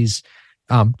employees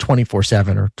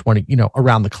 24/7 or 20,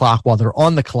 around the clock while they're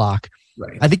on the clock,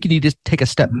 right. I think you need to take a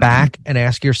step back and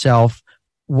ask yourself,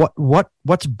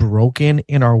 what's broken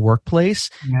in our workplace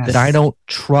that I don't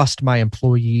trust my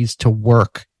employees to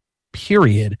work,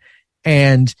 period.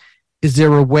 And is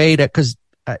there a way that, because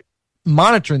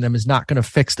monitoring them is not going to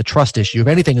fix the trust issue. If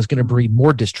anything, is going to breed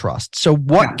more distrust. So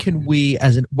what can we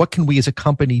as a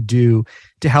company do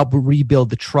to help rebuild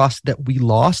the trust that we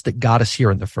lost that got us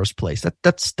here in the first place?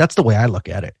 That's the way I look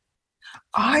at it.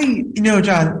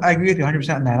 John, I agree with you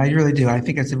 100% on that. I really do. I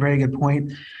think it's a very good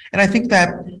point. And I think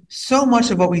that so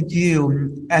much of what we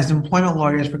do as employment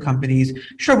lawyers for companies,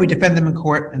 sure, we defend them in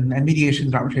court and mediations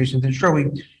and arbitrations, and sure, we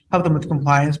help them with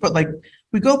compliance, but like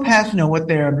we go past,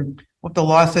 what the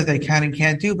law says they can and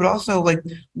can't do, but also like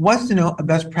what's, a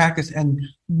best practice and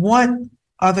what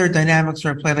other dynamics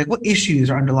are at play, like what issues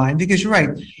are underlying. Because you're right,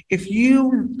 if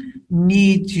you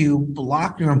need to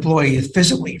block your employees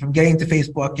physically from getting to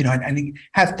Facebook, and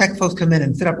have tech folks come in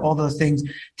and set up all those things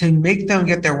to make them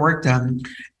get their work done,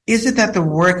 is it that the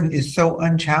work is so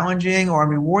unchallenging or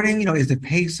unrewarding? Is the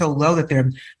pay so low that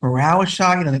their morale is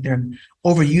shot, that they're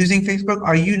overusing Facebook?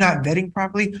 Are you not vetting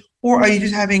properly? Or are you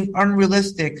just having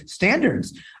unrealistic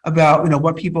standards about,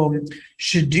 what people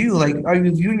should do? Like, are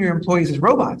you viewing your employees as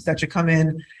robots that should come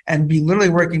in and be literally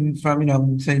working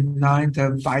from, say 9 to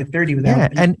 5:30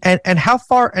 without? Yeah. And how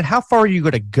far are you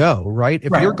going to go? Right.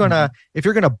 If you're going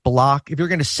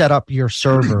to set up your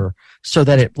server so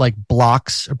that it like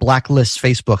blocks or blacklists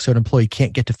Facebook so an employee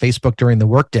can't get to Facebook during the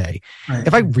workday. Right.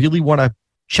 If I really want to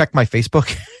check my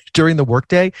Facebook during the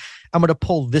workday, I'm going to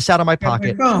pull this out of my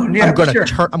pocket. I'm going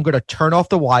to turn off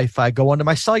the Wi-Fi, go onto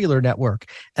my cellular network,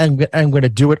 and I'm going to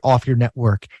do it off your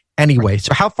network anyway.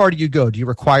 So how far do you go? Do you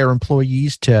require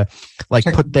employees to like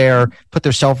put their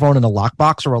cell phone in a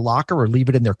lockbox or a locker, or leave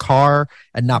it in their car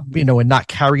and not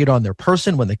carry it on their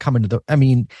person when they come into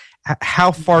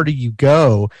how far do you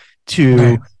go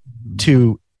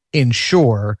to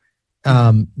ensure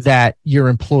that your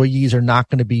employees are not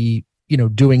going to be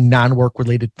doing non-work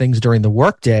related things during the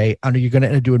workday, and you're going to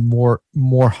end up doing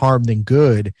more harm than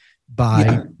good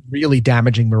by really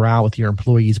damaging morale with your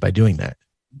employees by doing that.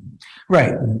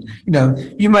 Right.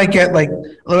 You might get like a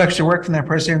little extra work from that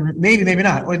person, maybe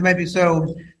not, or it might be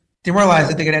so demoralized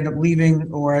that they could end up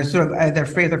leaving, or sort of they're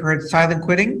afraid they've heard silent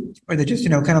quitting, or they just,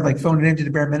 kind of like phone it into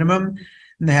the bare minimum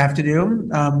and they have to do.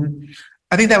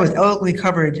 I think that was eloquently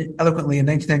covered in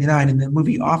 1999 in the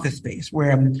movie Office Space,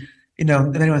 where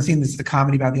if anyone's seen this, the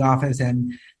comedy about The Office,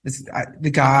 and this the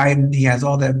guy, and he has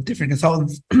all the different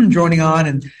consultants joining on,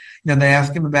 and they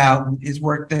ask him about his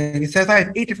work thing. He says, I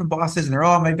have 8 different bosses, and they're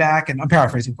all on my back, and I'm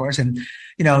paraphrasing, of course, and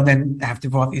then I have to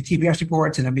involve the TPS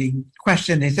reports, and I'm being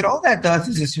questioned. And he said, all that does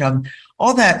is just,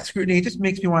 all that scrutiny just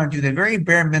makes me want to do the very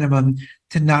bare minimum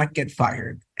to not get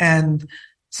fired. And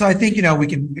so I think, we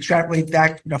can extrapolate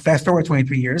that, fast forward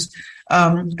 23 years.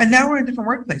 And now we're in a different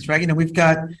workplace, right? We've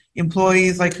got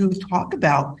employees who talk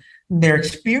about their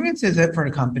experiences for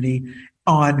the company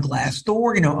on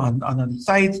Glassdoor, on the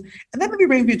sites. And that maybe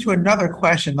brings me to another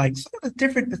question, it's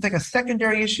like a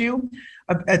secondary issue.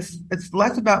 It's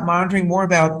less about monitoring, more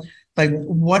about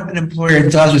what an employer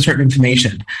does with certain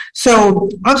information. So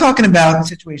I'm talking about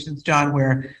situations, John,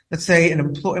 where let's say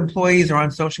employees are on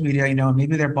social media,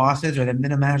 maybe their bosses or their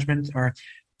middle management are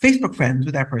Facebook friends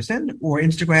with that person, or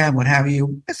Instagram, what have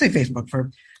you. Let's say Facebook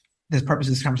for this purpose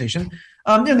of this conversation.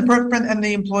 And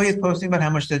the employee is posting about how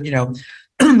much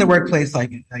the workplace,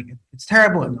 it's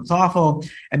terrible and it's awful,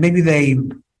 and maybe they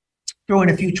throw in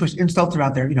a few choice insults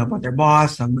about their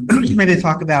boss. Maybe they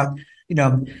talk about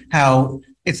how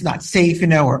it's not safe,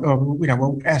 or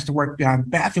we're asked to work beyond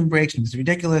bathroom breaks and it's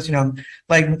ridiculous, and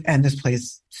this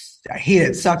place, I hate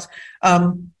it, sucks.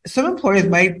 Some employers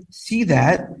might see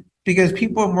that because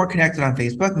people are more connected on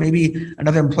Facebook. Maybe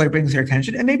another employer brings their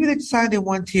attention, and maybe they decide they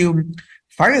want to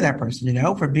fire that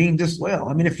person, for being disloyal.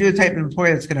 I mean, if you're the type of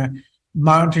employer that's going to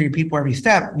monitor your people every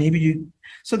step, maybe you.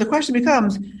 So the question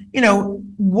becomes,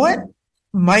 what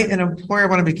might an employer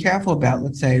want to be careful about,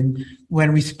 let's say,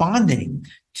 when responding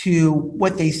to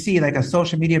what they see, like a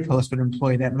social media post of an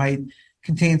employee that might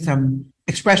contain some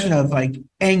expression of like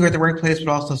anger at the workplace, but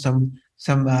also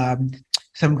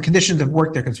some conditions of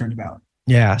work they're concerned about.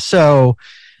 Yeah. So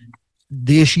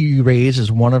the issue you raise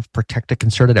is one of protected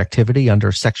concerted activity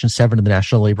under Section 7 of the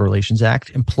National Labor Relations Act.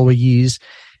 Employees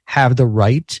have the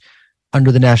right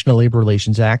under the National Labor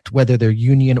Relations Act, whether they're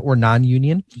union or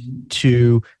non-union,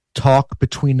 to talk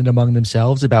between and among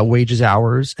themselves about wages,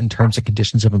 hours, and terms and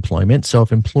conditions of employment. So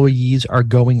if employees are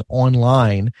going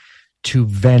online to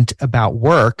vent about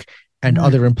work and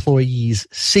other employees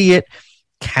see it,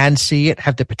 can see it,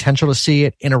 have the potential to see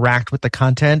it, interact with the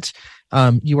content,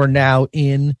 you are now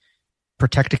in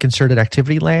protected concerted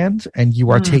activity land, and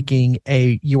you are taking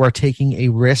a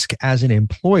risk as an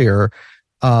employer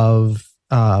of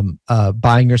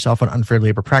buying yourself an unfair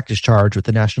labor practice charge with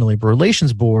the National Labor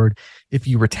Relations Board if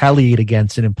you retaliate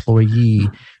against an employee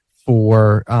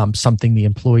for something the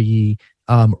employee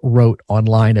wrote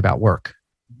online about work.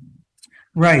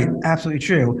 Right, absolutely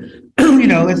true.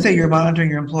 Let's say you're monitoring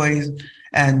your employees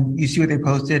and you see what they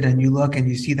posted, and you look and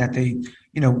you see that they,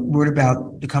 wrote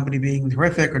about the company being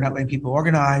horrific or not letting people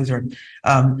organize, or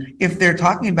if they're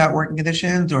talking about working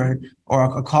conditions or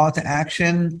a call to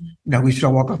action, we should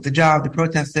all walk off the job to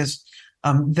protest this.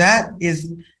 That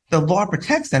is, the law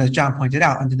protects that, as John pointed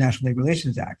out, under the National Labor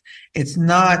Relations Act. It's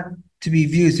not to be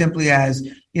viewed simply as,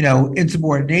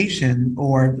 insubordination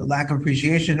or lack of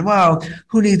appreciation. Well,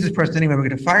 who needs this person anyway? We're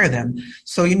going to fire them.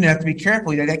 So you have to be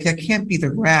careful. That can't be the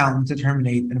ground to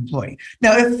terminate an employee.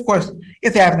 Now,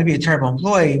 if they happen to be a terrible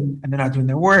employee and they're not doing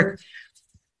their work,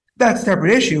 that's a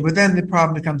separate issue. But then the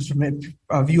problem becomes from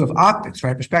a view of optics,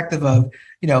 right? Perspective of,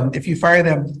 if you fire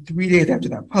them 3 days after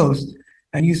that post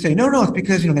and you say, no, it's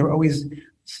because, they were always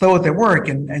slow at their work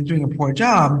and doing a poor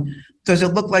job. Does it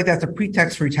look like that's a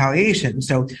pretext for retaliation?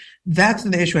 So that's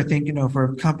the issue, I think,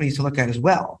 for companies to look at as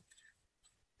well.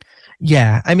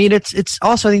 Yeah, I mean, it's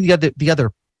also, I think the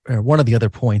other one of the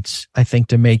other points I think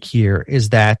to make here is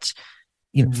that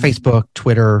Facebook,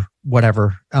 Twitter,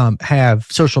 whatever, have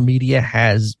social media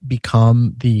has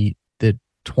become the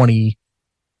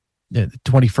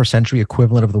 21st century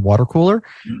equivalent of the water cooler,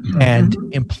 and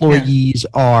employees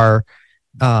are.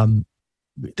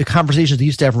 The conversations they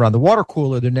used to have around the water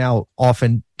cooler, they're now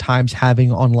oftentimes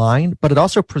having online, but it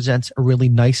also presents a really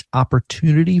nice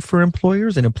opportunity for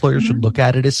employers, and employers should look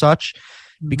at it as such,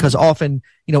 because often,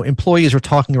 employees are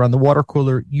talking around the water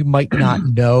cooler. You might not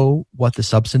know what the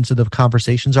substance of the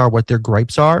conversations are, what their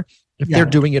gripes are. If they're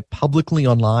doing it publicly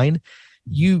online,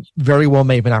 you very well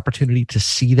may have an opportunity to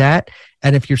see that.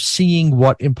 And if you're seeing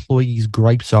what employees'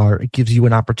 gripes are, it gives you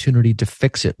an opportunity to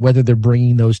fix it, whether they're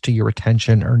bringing those to your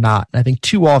attention or not. And I think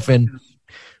too often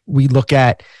we look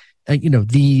at,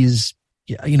 these,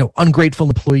 ungrateful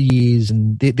employees,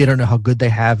 and they don't know how good they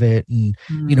have it. And,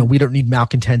 we don't need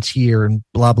malcontents here and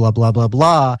blah, blah, blah, blah,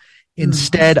 blah.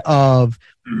 Instead of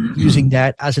using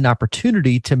that as an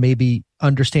opportunity to maybe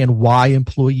understand why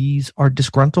employees are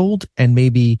disgruntled, and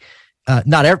maybe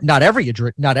not every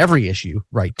issue,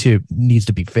 right, needs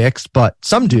to be fixed, but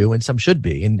some do and some should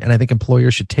be. And I think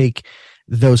employers should take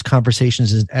those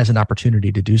conversations as an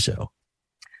opportunity to do so.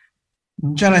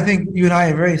 John, I think you and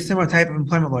I are very similar type of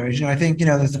employment lawyers. I think,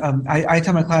 this, I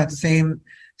tell my clients the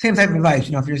same type of advice.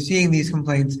 If you're seeing these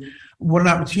complaints, what an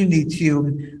opportunity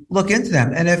to look into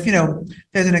them. And if,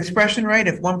 there's an expression, right?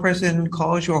 If one person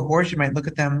calls you a horse, you might look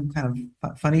at them kind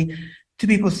of funny. 2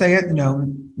 people say it,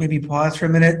 maybe pause for a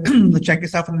minute, check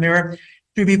yourself in the mirror.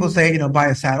 3 people say, buy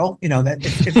a saddle. That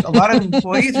if a lot of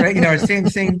employees, right, are saying the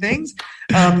same things.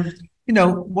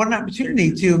 What an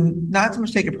opportunity to not so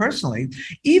much take it personally,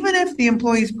 even if the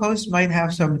employee's post might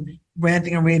have some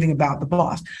ranting and raving about the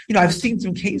boss. I've seen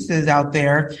some cases out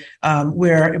there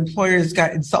where employers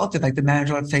got insulted, like the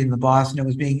manager, let's say, and the boss,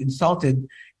 was being insulted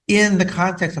in the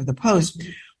context of the post,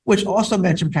 which also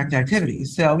mentioned protected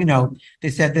activities. So,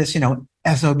 they said this,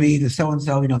 SOB to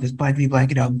so-and-so, this blankety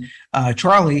blank,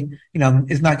 Charlie,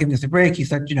 is not giving us a break. He's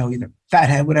such, he's a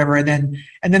fathead, whatever. And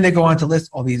then they go on to list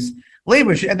all these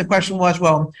labor issues. And the question was,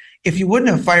 well, if you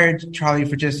wouldn't have fired Charlie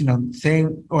for just,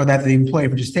 saying, or that the employee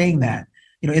for just saying that,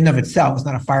 in and of itself, it's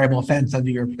not a fireable offense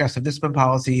under your progressive discipline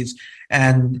policies.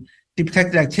 And the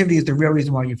protected activity is the real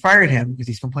reason why you fired him, because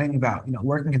he's complaining about,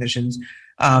 working conditions.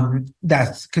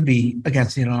 That could be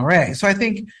against the NLRA. So I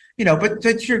think, but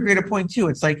to your greater point too,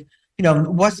 it's like,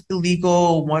 what's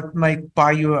illegal, what might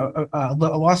buy you a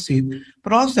lawsuit,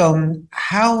 but also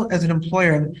how, as an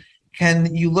employer,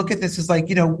 can you look at this as like,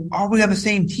 are we on the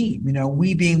same team?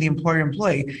 We being the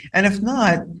employer-employee, and if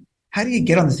not, how do you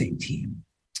get on the same team?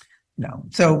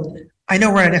 So I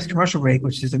know we're at a next commercial break,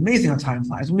 which is amazing how time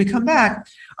flies. When we come back,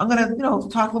 I'm going to,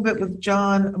 talk a little bit with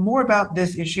John more about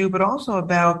this issue, but also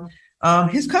about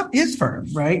his firm,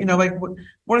 right? Like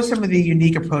what are some of the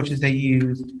unique approaches they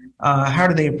use? How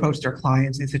do they approach their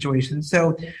clients in situations?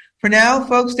 So for now,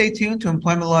 folks, stay tuned to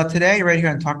Employment Law Today right here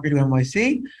on Talk Radio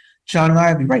NYC. John and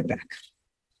I will be right back.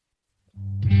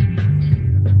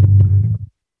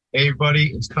 Hey,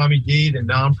 everybody, it's Tommy D, the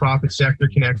nonprofit sector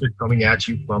connector, coming at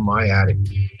you from my attic.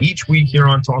 Each week here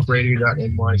on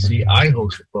talkradio.nyc, I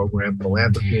host a program,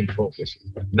 Philanthropy in Focus.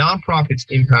 Nonprofits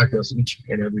impact us each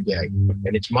and every day,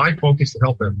 and it's my focus to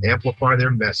help them amplify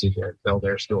their message and tell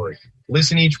their story.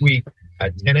 Listen each week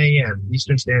at 10 a.m.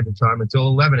 Eastern Standard Time until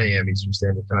 11 a.m. Eastern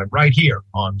Standard Time, right here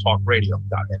on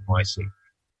talkradio.nyc.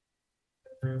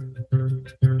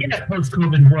 In a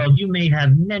post-COVID world, you may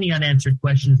have many unanswered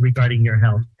questions regarding your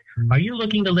health. Are you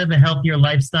looking to live a healthier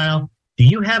lifestyle? Do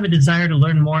you have a desire to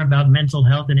learn more about mental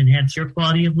health and enhance your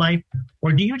quality of life?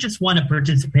 Or do you just want to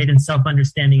participate in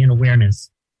self-understanding and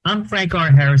awareness? I'm Frank R.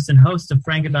 Harrison, host of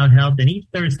Frank About Health, and each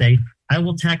Thursday, I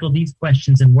will tackle these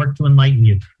questions and work to enlighten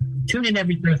you. Tune in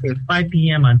every Thursday at 5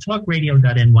 p.m. on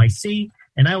talkradio.nyc,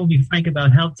 and I will be Frank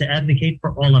About Health to advocate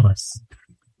for all of us.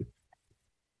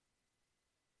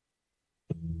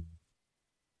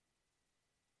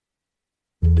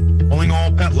 Calling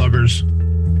all pet lovers.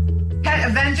 Pet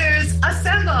Avengers,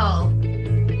 assemble!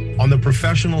 On the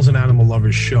Professionals and Animal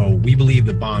Lovers show, we believe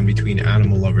the bond between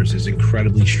animal lovers is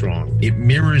incredibly strong. It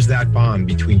mirrors that bond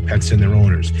between pets and their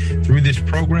owners. Through this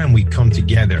program, we come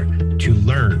together to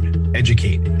learn,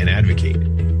 educate, and advocate.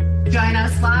 Join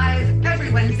us live every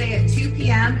Wednesday at 2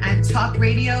 p.m. at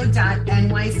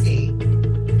talkradio.nyc.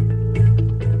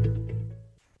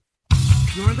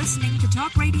 You're listening to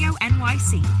Talk Radio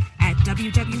NYC at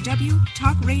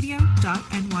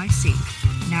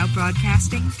www.talkradio.nyc. Now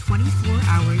broadcasting 24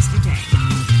 hours a day.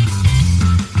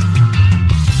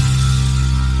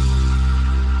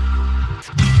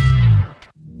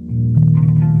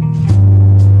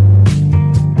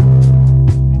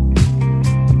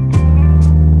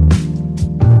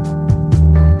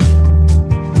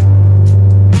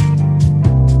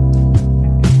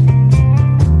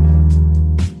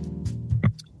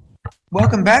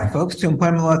 Welcome back, folks, to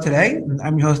Employment Law Today.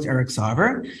 I'm your host, Eric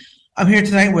Sauver. I'm here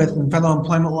tonight with fellow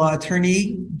employment law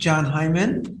attorney John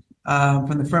Hyman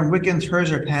from the firm Wickens,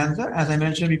 Herzog, Panza. As I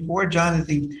mentioned before, John is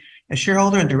a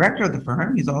shareholder and director of the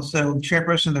firm. He's also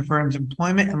chairperson of the firm's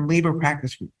Employment and Labor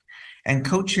Practice Group and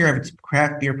co-chair of its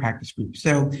Craft Beer Practice Group.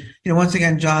 So, once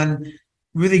again, John,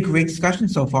 really great discussion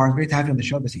so far. Great to have you on the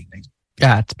show this evening.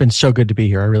 Yeah, it's been so good to be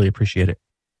here. I really appreciate it.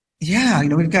 Yeah,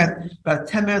 we've got about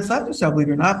 10 minutes left or so, believe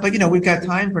it or not, but, we've got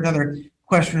time for another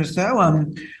question or so.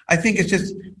 I think it's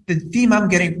just the theme I'm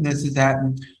getting from this is that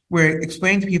we're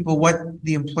explaining to people what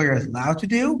the employer is allowed to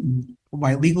do,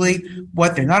 why legally,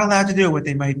 what they're not allowed to do, what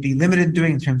they might be limited in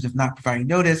doing in terms of not providing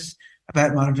notice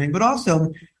about monitoring, but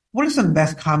also what are some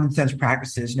best common sense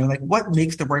practices, like what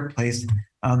makes the workplace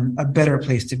a better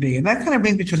place to be? And that kind of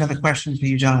brings me to another question for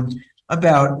you, John,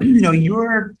 about,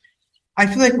 I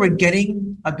feel like we're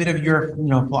getting a bit of your,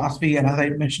 philosophy. And as I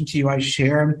mentioned to you, I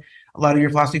share a lot of your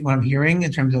philosophy when I'm hearing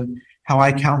in terms of how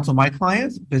I counsel my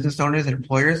clients, business owners and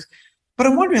employers. But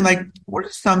I'm wondering, what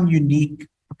are some unique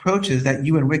approaches that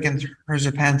you and Wickens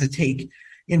Herzog Panza take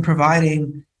in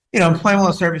providing, employment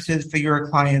law services for your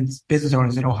clients, business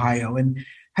owners in Ohio? And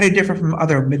how do you differ from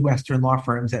other Midwestern law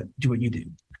firms that do what you do?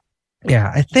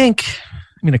 Yeah, a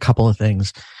couple of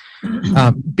things.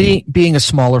 Being a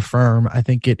smaller firm, I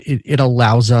think it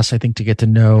allows us, to get to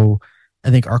know,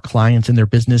 our clients and their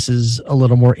businesses a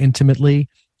little more intimately.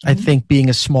 Mm-hmm. I think being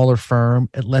a smaller firm,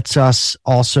 it lets us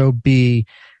also be,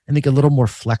 a little more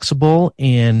flexible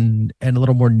and a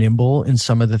little more nimble in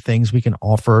some of the things we can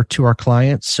offer to our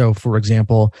clients. So, for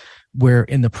example, we're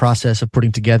in the process of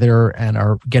putting together and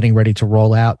are getting ready to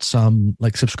roll out some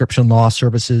subscription law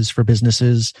services for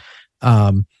businesses.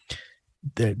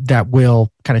 That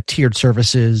will kind of tiered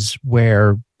services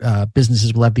where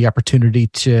businesses will have the opportunity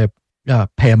to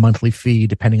pay a monthly fee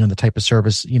depending on the type of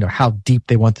service, how deep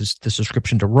they want the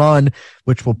subscription to run,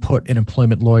 which will put an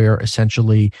employment lawyer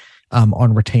essentially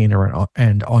on retainer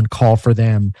and on call for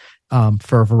them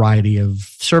for a variety of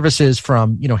services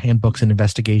from, handbooks and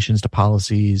investigations to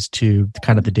policies to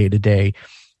kind of the day-to-day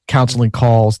counseling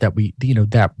calls that we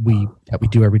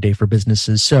do every day for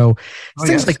businesses. So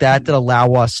things like that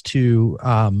allow us to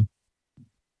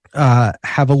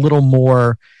have a little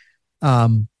more,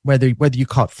 whether you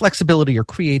call it flexibility or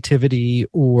creativity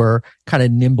or kind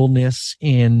of nimbleness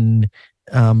in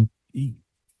kind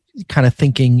of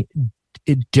thinking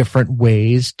in different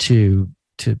ways to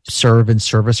serve and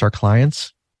service our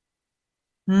clients.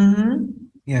 Mm-hmm.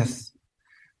 Yes.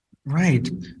 Right.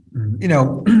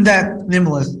 That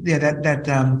nimbleness,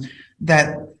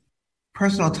 that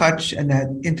personal touch and that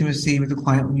intimacy with the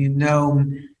client when you know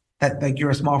that like you're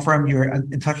a small firm, you're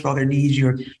in touch with all their needs,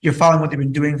 you're following what they've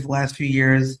been doing for the last few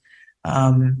years.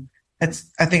 I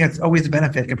think it's always a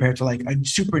benefit compared to like a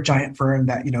super giant firm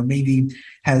that, maybe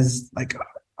has like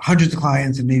hundreds of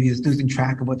clients and maybe is losing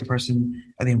track of what the person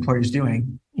or the employer is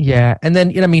doing. Yeah. And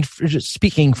then, just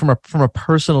speaking from a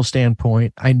personal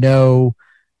standpoint, I know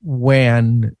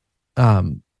when,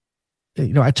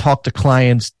 I talk to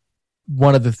clients,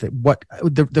 one of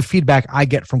the feedback I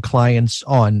get from clients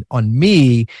on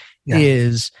me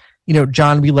is,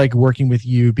 John, we like working with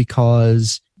you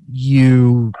because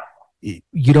you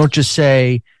don't just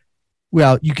say,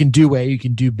 well, you can do A, you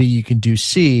can do B, you can do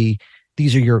C.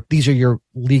 These are your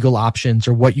legal options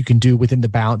or what you can do within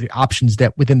the options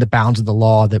that within the bounds of the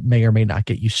law that may or may not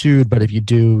get you sued. But if you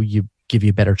do, you give you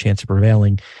a better chance of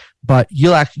prevailing. But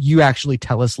you actually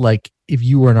tell us, like, if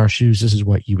you were in our shoes, this is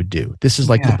what you would do. This is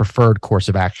like the preferred course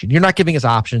of action. You're not giving us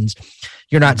options.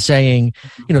 You're not saying,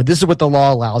 this is what the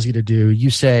law allows you to do. You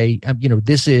say,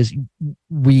 this is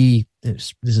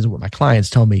what my clients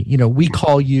tell me. We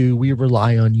call you, we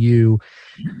rely on you.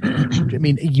 I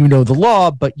mean, the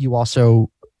law, but you also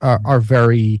are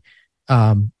very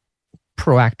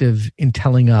proactive in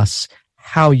telling us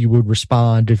how you would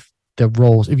respond if the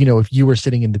roles, if you were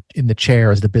sitting in the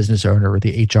chair as the business owner or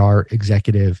the HR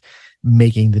executive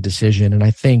making the decision. And I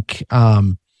think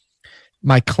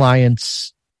my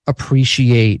clients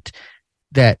appreciate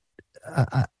that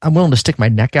I'm willing to stick my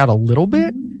neck out a little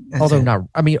bit, not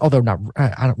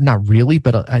really,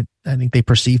 but I think they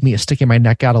perceive me as sticking my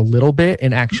neck out a little bit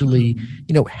and actually,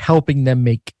 helping them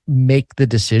make the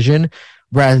decision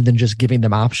rather than just giving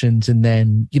them options. And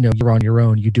then, you're on your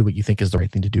own, you do what you think is the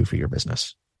right thing to do for your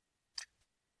business.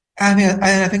 I mean,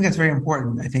 I think that's very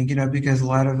important. I think, because a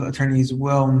lot of attorneys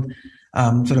will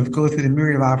sort of go through the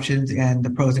myriad of options and the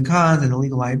pros and cons and the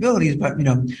legal liabilities, but,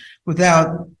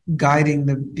 without guiding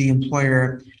the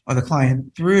employer or the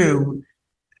client through,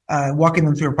 walking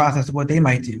them through a process of what they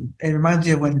might do. It reminds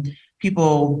me of when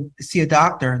people see a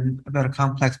doctor about a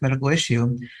complex medical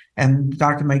issue, and the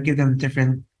doctor might give them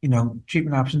different,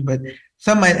 treatment options, but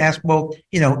some might ask, well,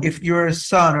 if your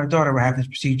son or daughter were having this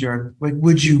procedure,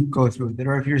 would you go through with it?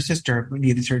 Or if your sister would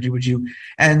need the surgery, would you?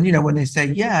 And, when they say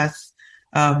yes,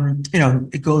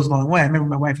 it goes a long way. I remember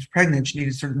my wife was pregnant. She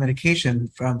needed certain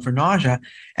medication for nausea.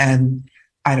 And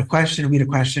we had a question,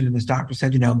 and this doctor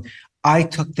said, I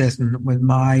took this with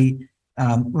my,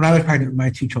 when I was pregnant with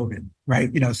my 2 children, right?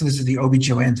 So this is the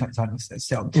OBGYN side of this.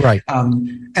 So, right.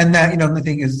 And that, the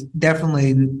thing is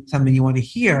definitely something you want to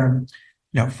hear,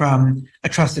 from a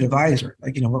trusted advisor,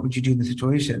 like, what would you do in the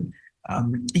situation?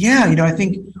 I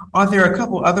think, are there a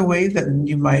couple other ways that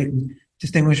you might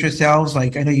distinguish yourselves?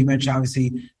 Like, I know you mentioned,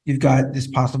 obviously, you've got this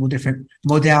possible different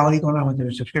modality going on with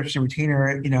the subscription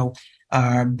retainer,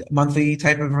 monthly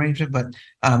type of arrangement, but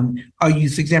are you,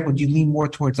 for example, do you lean more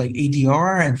towards like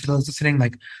ADR, and for those listening,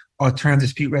 like alternative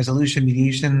dispute resolution,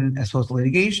 mediation, as opposed to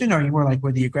litigation? Or are you more like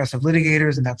we're the aggressive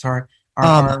litigators and that's our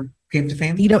claim to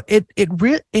fame?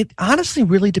 It honestly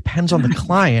really depends on the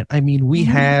client. I mean, we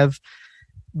have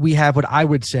what I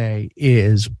would say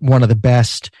is one of the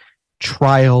best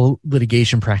trial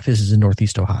litigation practices in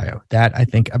Northeast Ohio. That, I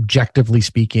think, objectively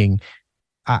speaking,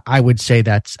 I would say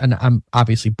that's, and I'm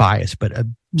obviously biased, but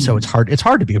so it's hard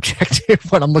to be objective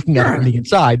when I'm looking at it from the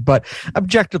inside. But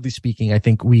objectively speaking, I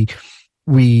think we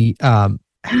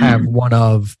have one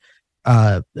of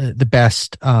the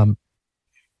best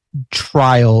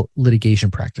trial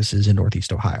litigation practices in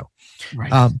Northeast Ohio.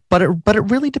 Right. But it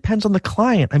really depends on the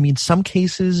client. I mean, some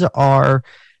cases are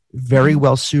very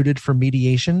well suited for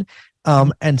mediation,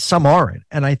 and some aren't.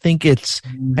 And I think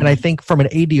from an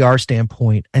ADR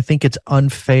standpoint, I think it's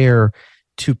unfair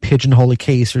to pigeonhole a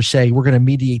case or say, we're going to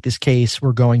mediate this case.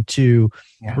 We're going to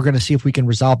see if we can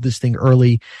resolve this thing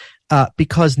early.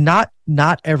 Because not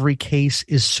every case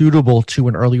is suitable to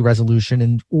an early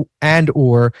resolution,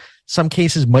 or some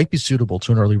cases might be suitable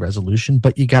to an early resolution,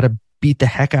 but you got to beat the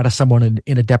heck out of someone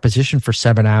in a deposition for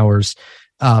 7 hours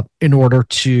in order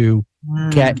to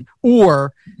get,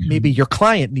 or maybe your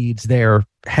client needs their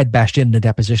head bashed in a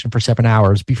deposition for 7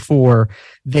 hours before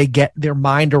they get their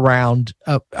mind around,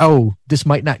 this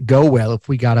might not go well if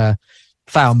we got to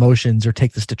file motions or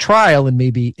take this to trial, and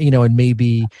maybe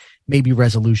maybe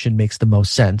resolution makes the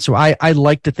most sense. So I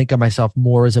like to think of myself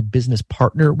more as a business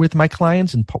partner with my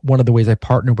clients. And one of the ways I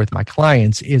partner with my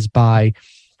clients is by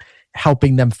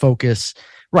helping them focus,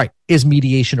 right, is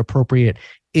mediation appropriate?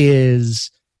 Is,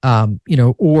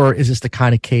 or is this the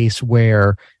kind of case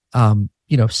where,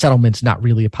 settlement's not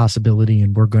really a possibility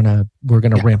and we're going to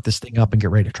ramp this thing up and get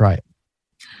ready to try it.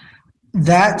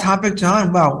 That topic,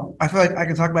 John, well, I feel like I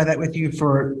can talk about that with you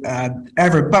for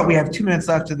ever, but we have 2 minutes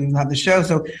left of the show.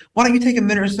 So why don't you take a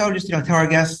minute or so just, tell our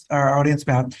guests, our audience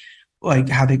about like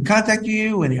how they can contact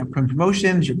you, any upcoming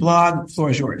promotions, your blog. The floor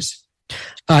is yours.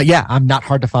 I'm not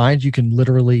hard to find. You can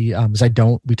literally,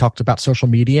 we talked about social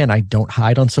media and I don't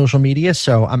hide on social media.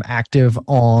 So I'm active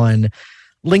on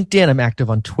LinkedIn. I'm active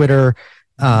on Twitter.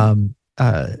 I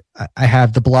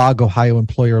have the blog,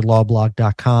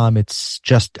 ohioemployerlawblog.com. It's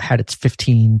just had its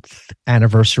 15th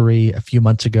anniversary a few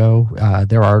months ago.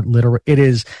 It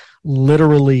is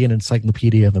literally an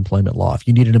encyclopedia of employment law. If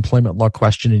you need an employment law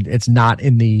question, it's not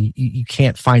you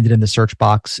can't find it in the search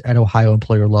box at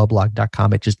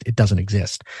ohioemployerlawblog.com. It doesn't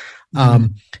exist.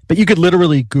 But you could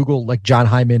literally Google like John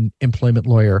Hyman, employment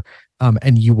lawyer,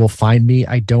 and you will find me.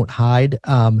 I don't hide.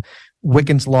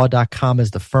 WiccansLaw.com is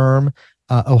the firm.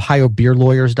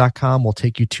 OhioBeerLawyers.com will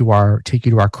take you to our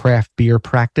craft beer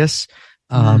practice.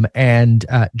 And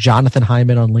Jonathan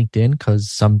Hyman on LinkedIn,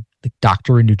 because some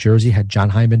doctor in New Jersey had John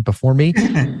Hyman before me.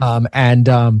 And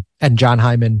John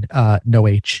Hyman, no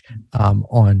H,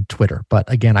 on Twitter.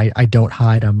 But again, I don't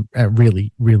hide. I'm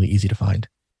really, really easy to find.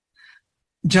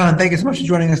 John, thank you so much for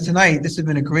joining us tonight. This has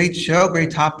been a great show, great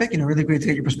topic, and really great to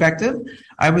get your perspective.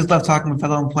 I always love talking with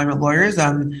fellow employment lawyers.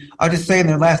 I'll just say in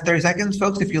the last 30 seconds,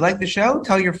 folks, if you like the show,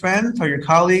 tell your friends, tell your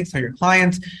colleagues, tell your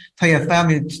clients, tell your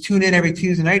family to tune in every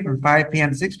Tuesday night from 5 p.m.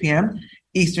 to 6 p.m.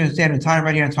 Eastern Standard Time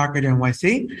right here on Talk Radio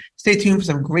NYC. Stay tuned for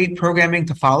some great programming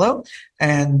to follow.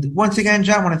 And once again,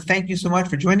 John, I want to thank you so much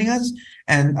for joining us.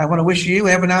 And I want to wish you,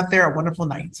 everyone out there, a wonderful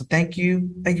night. So thank you.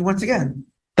 Thank you once again.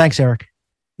 Thanks, Eric.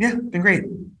 Yeah, been great.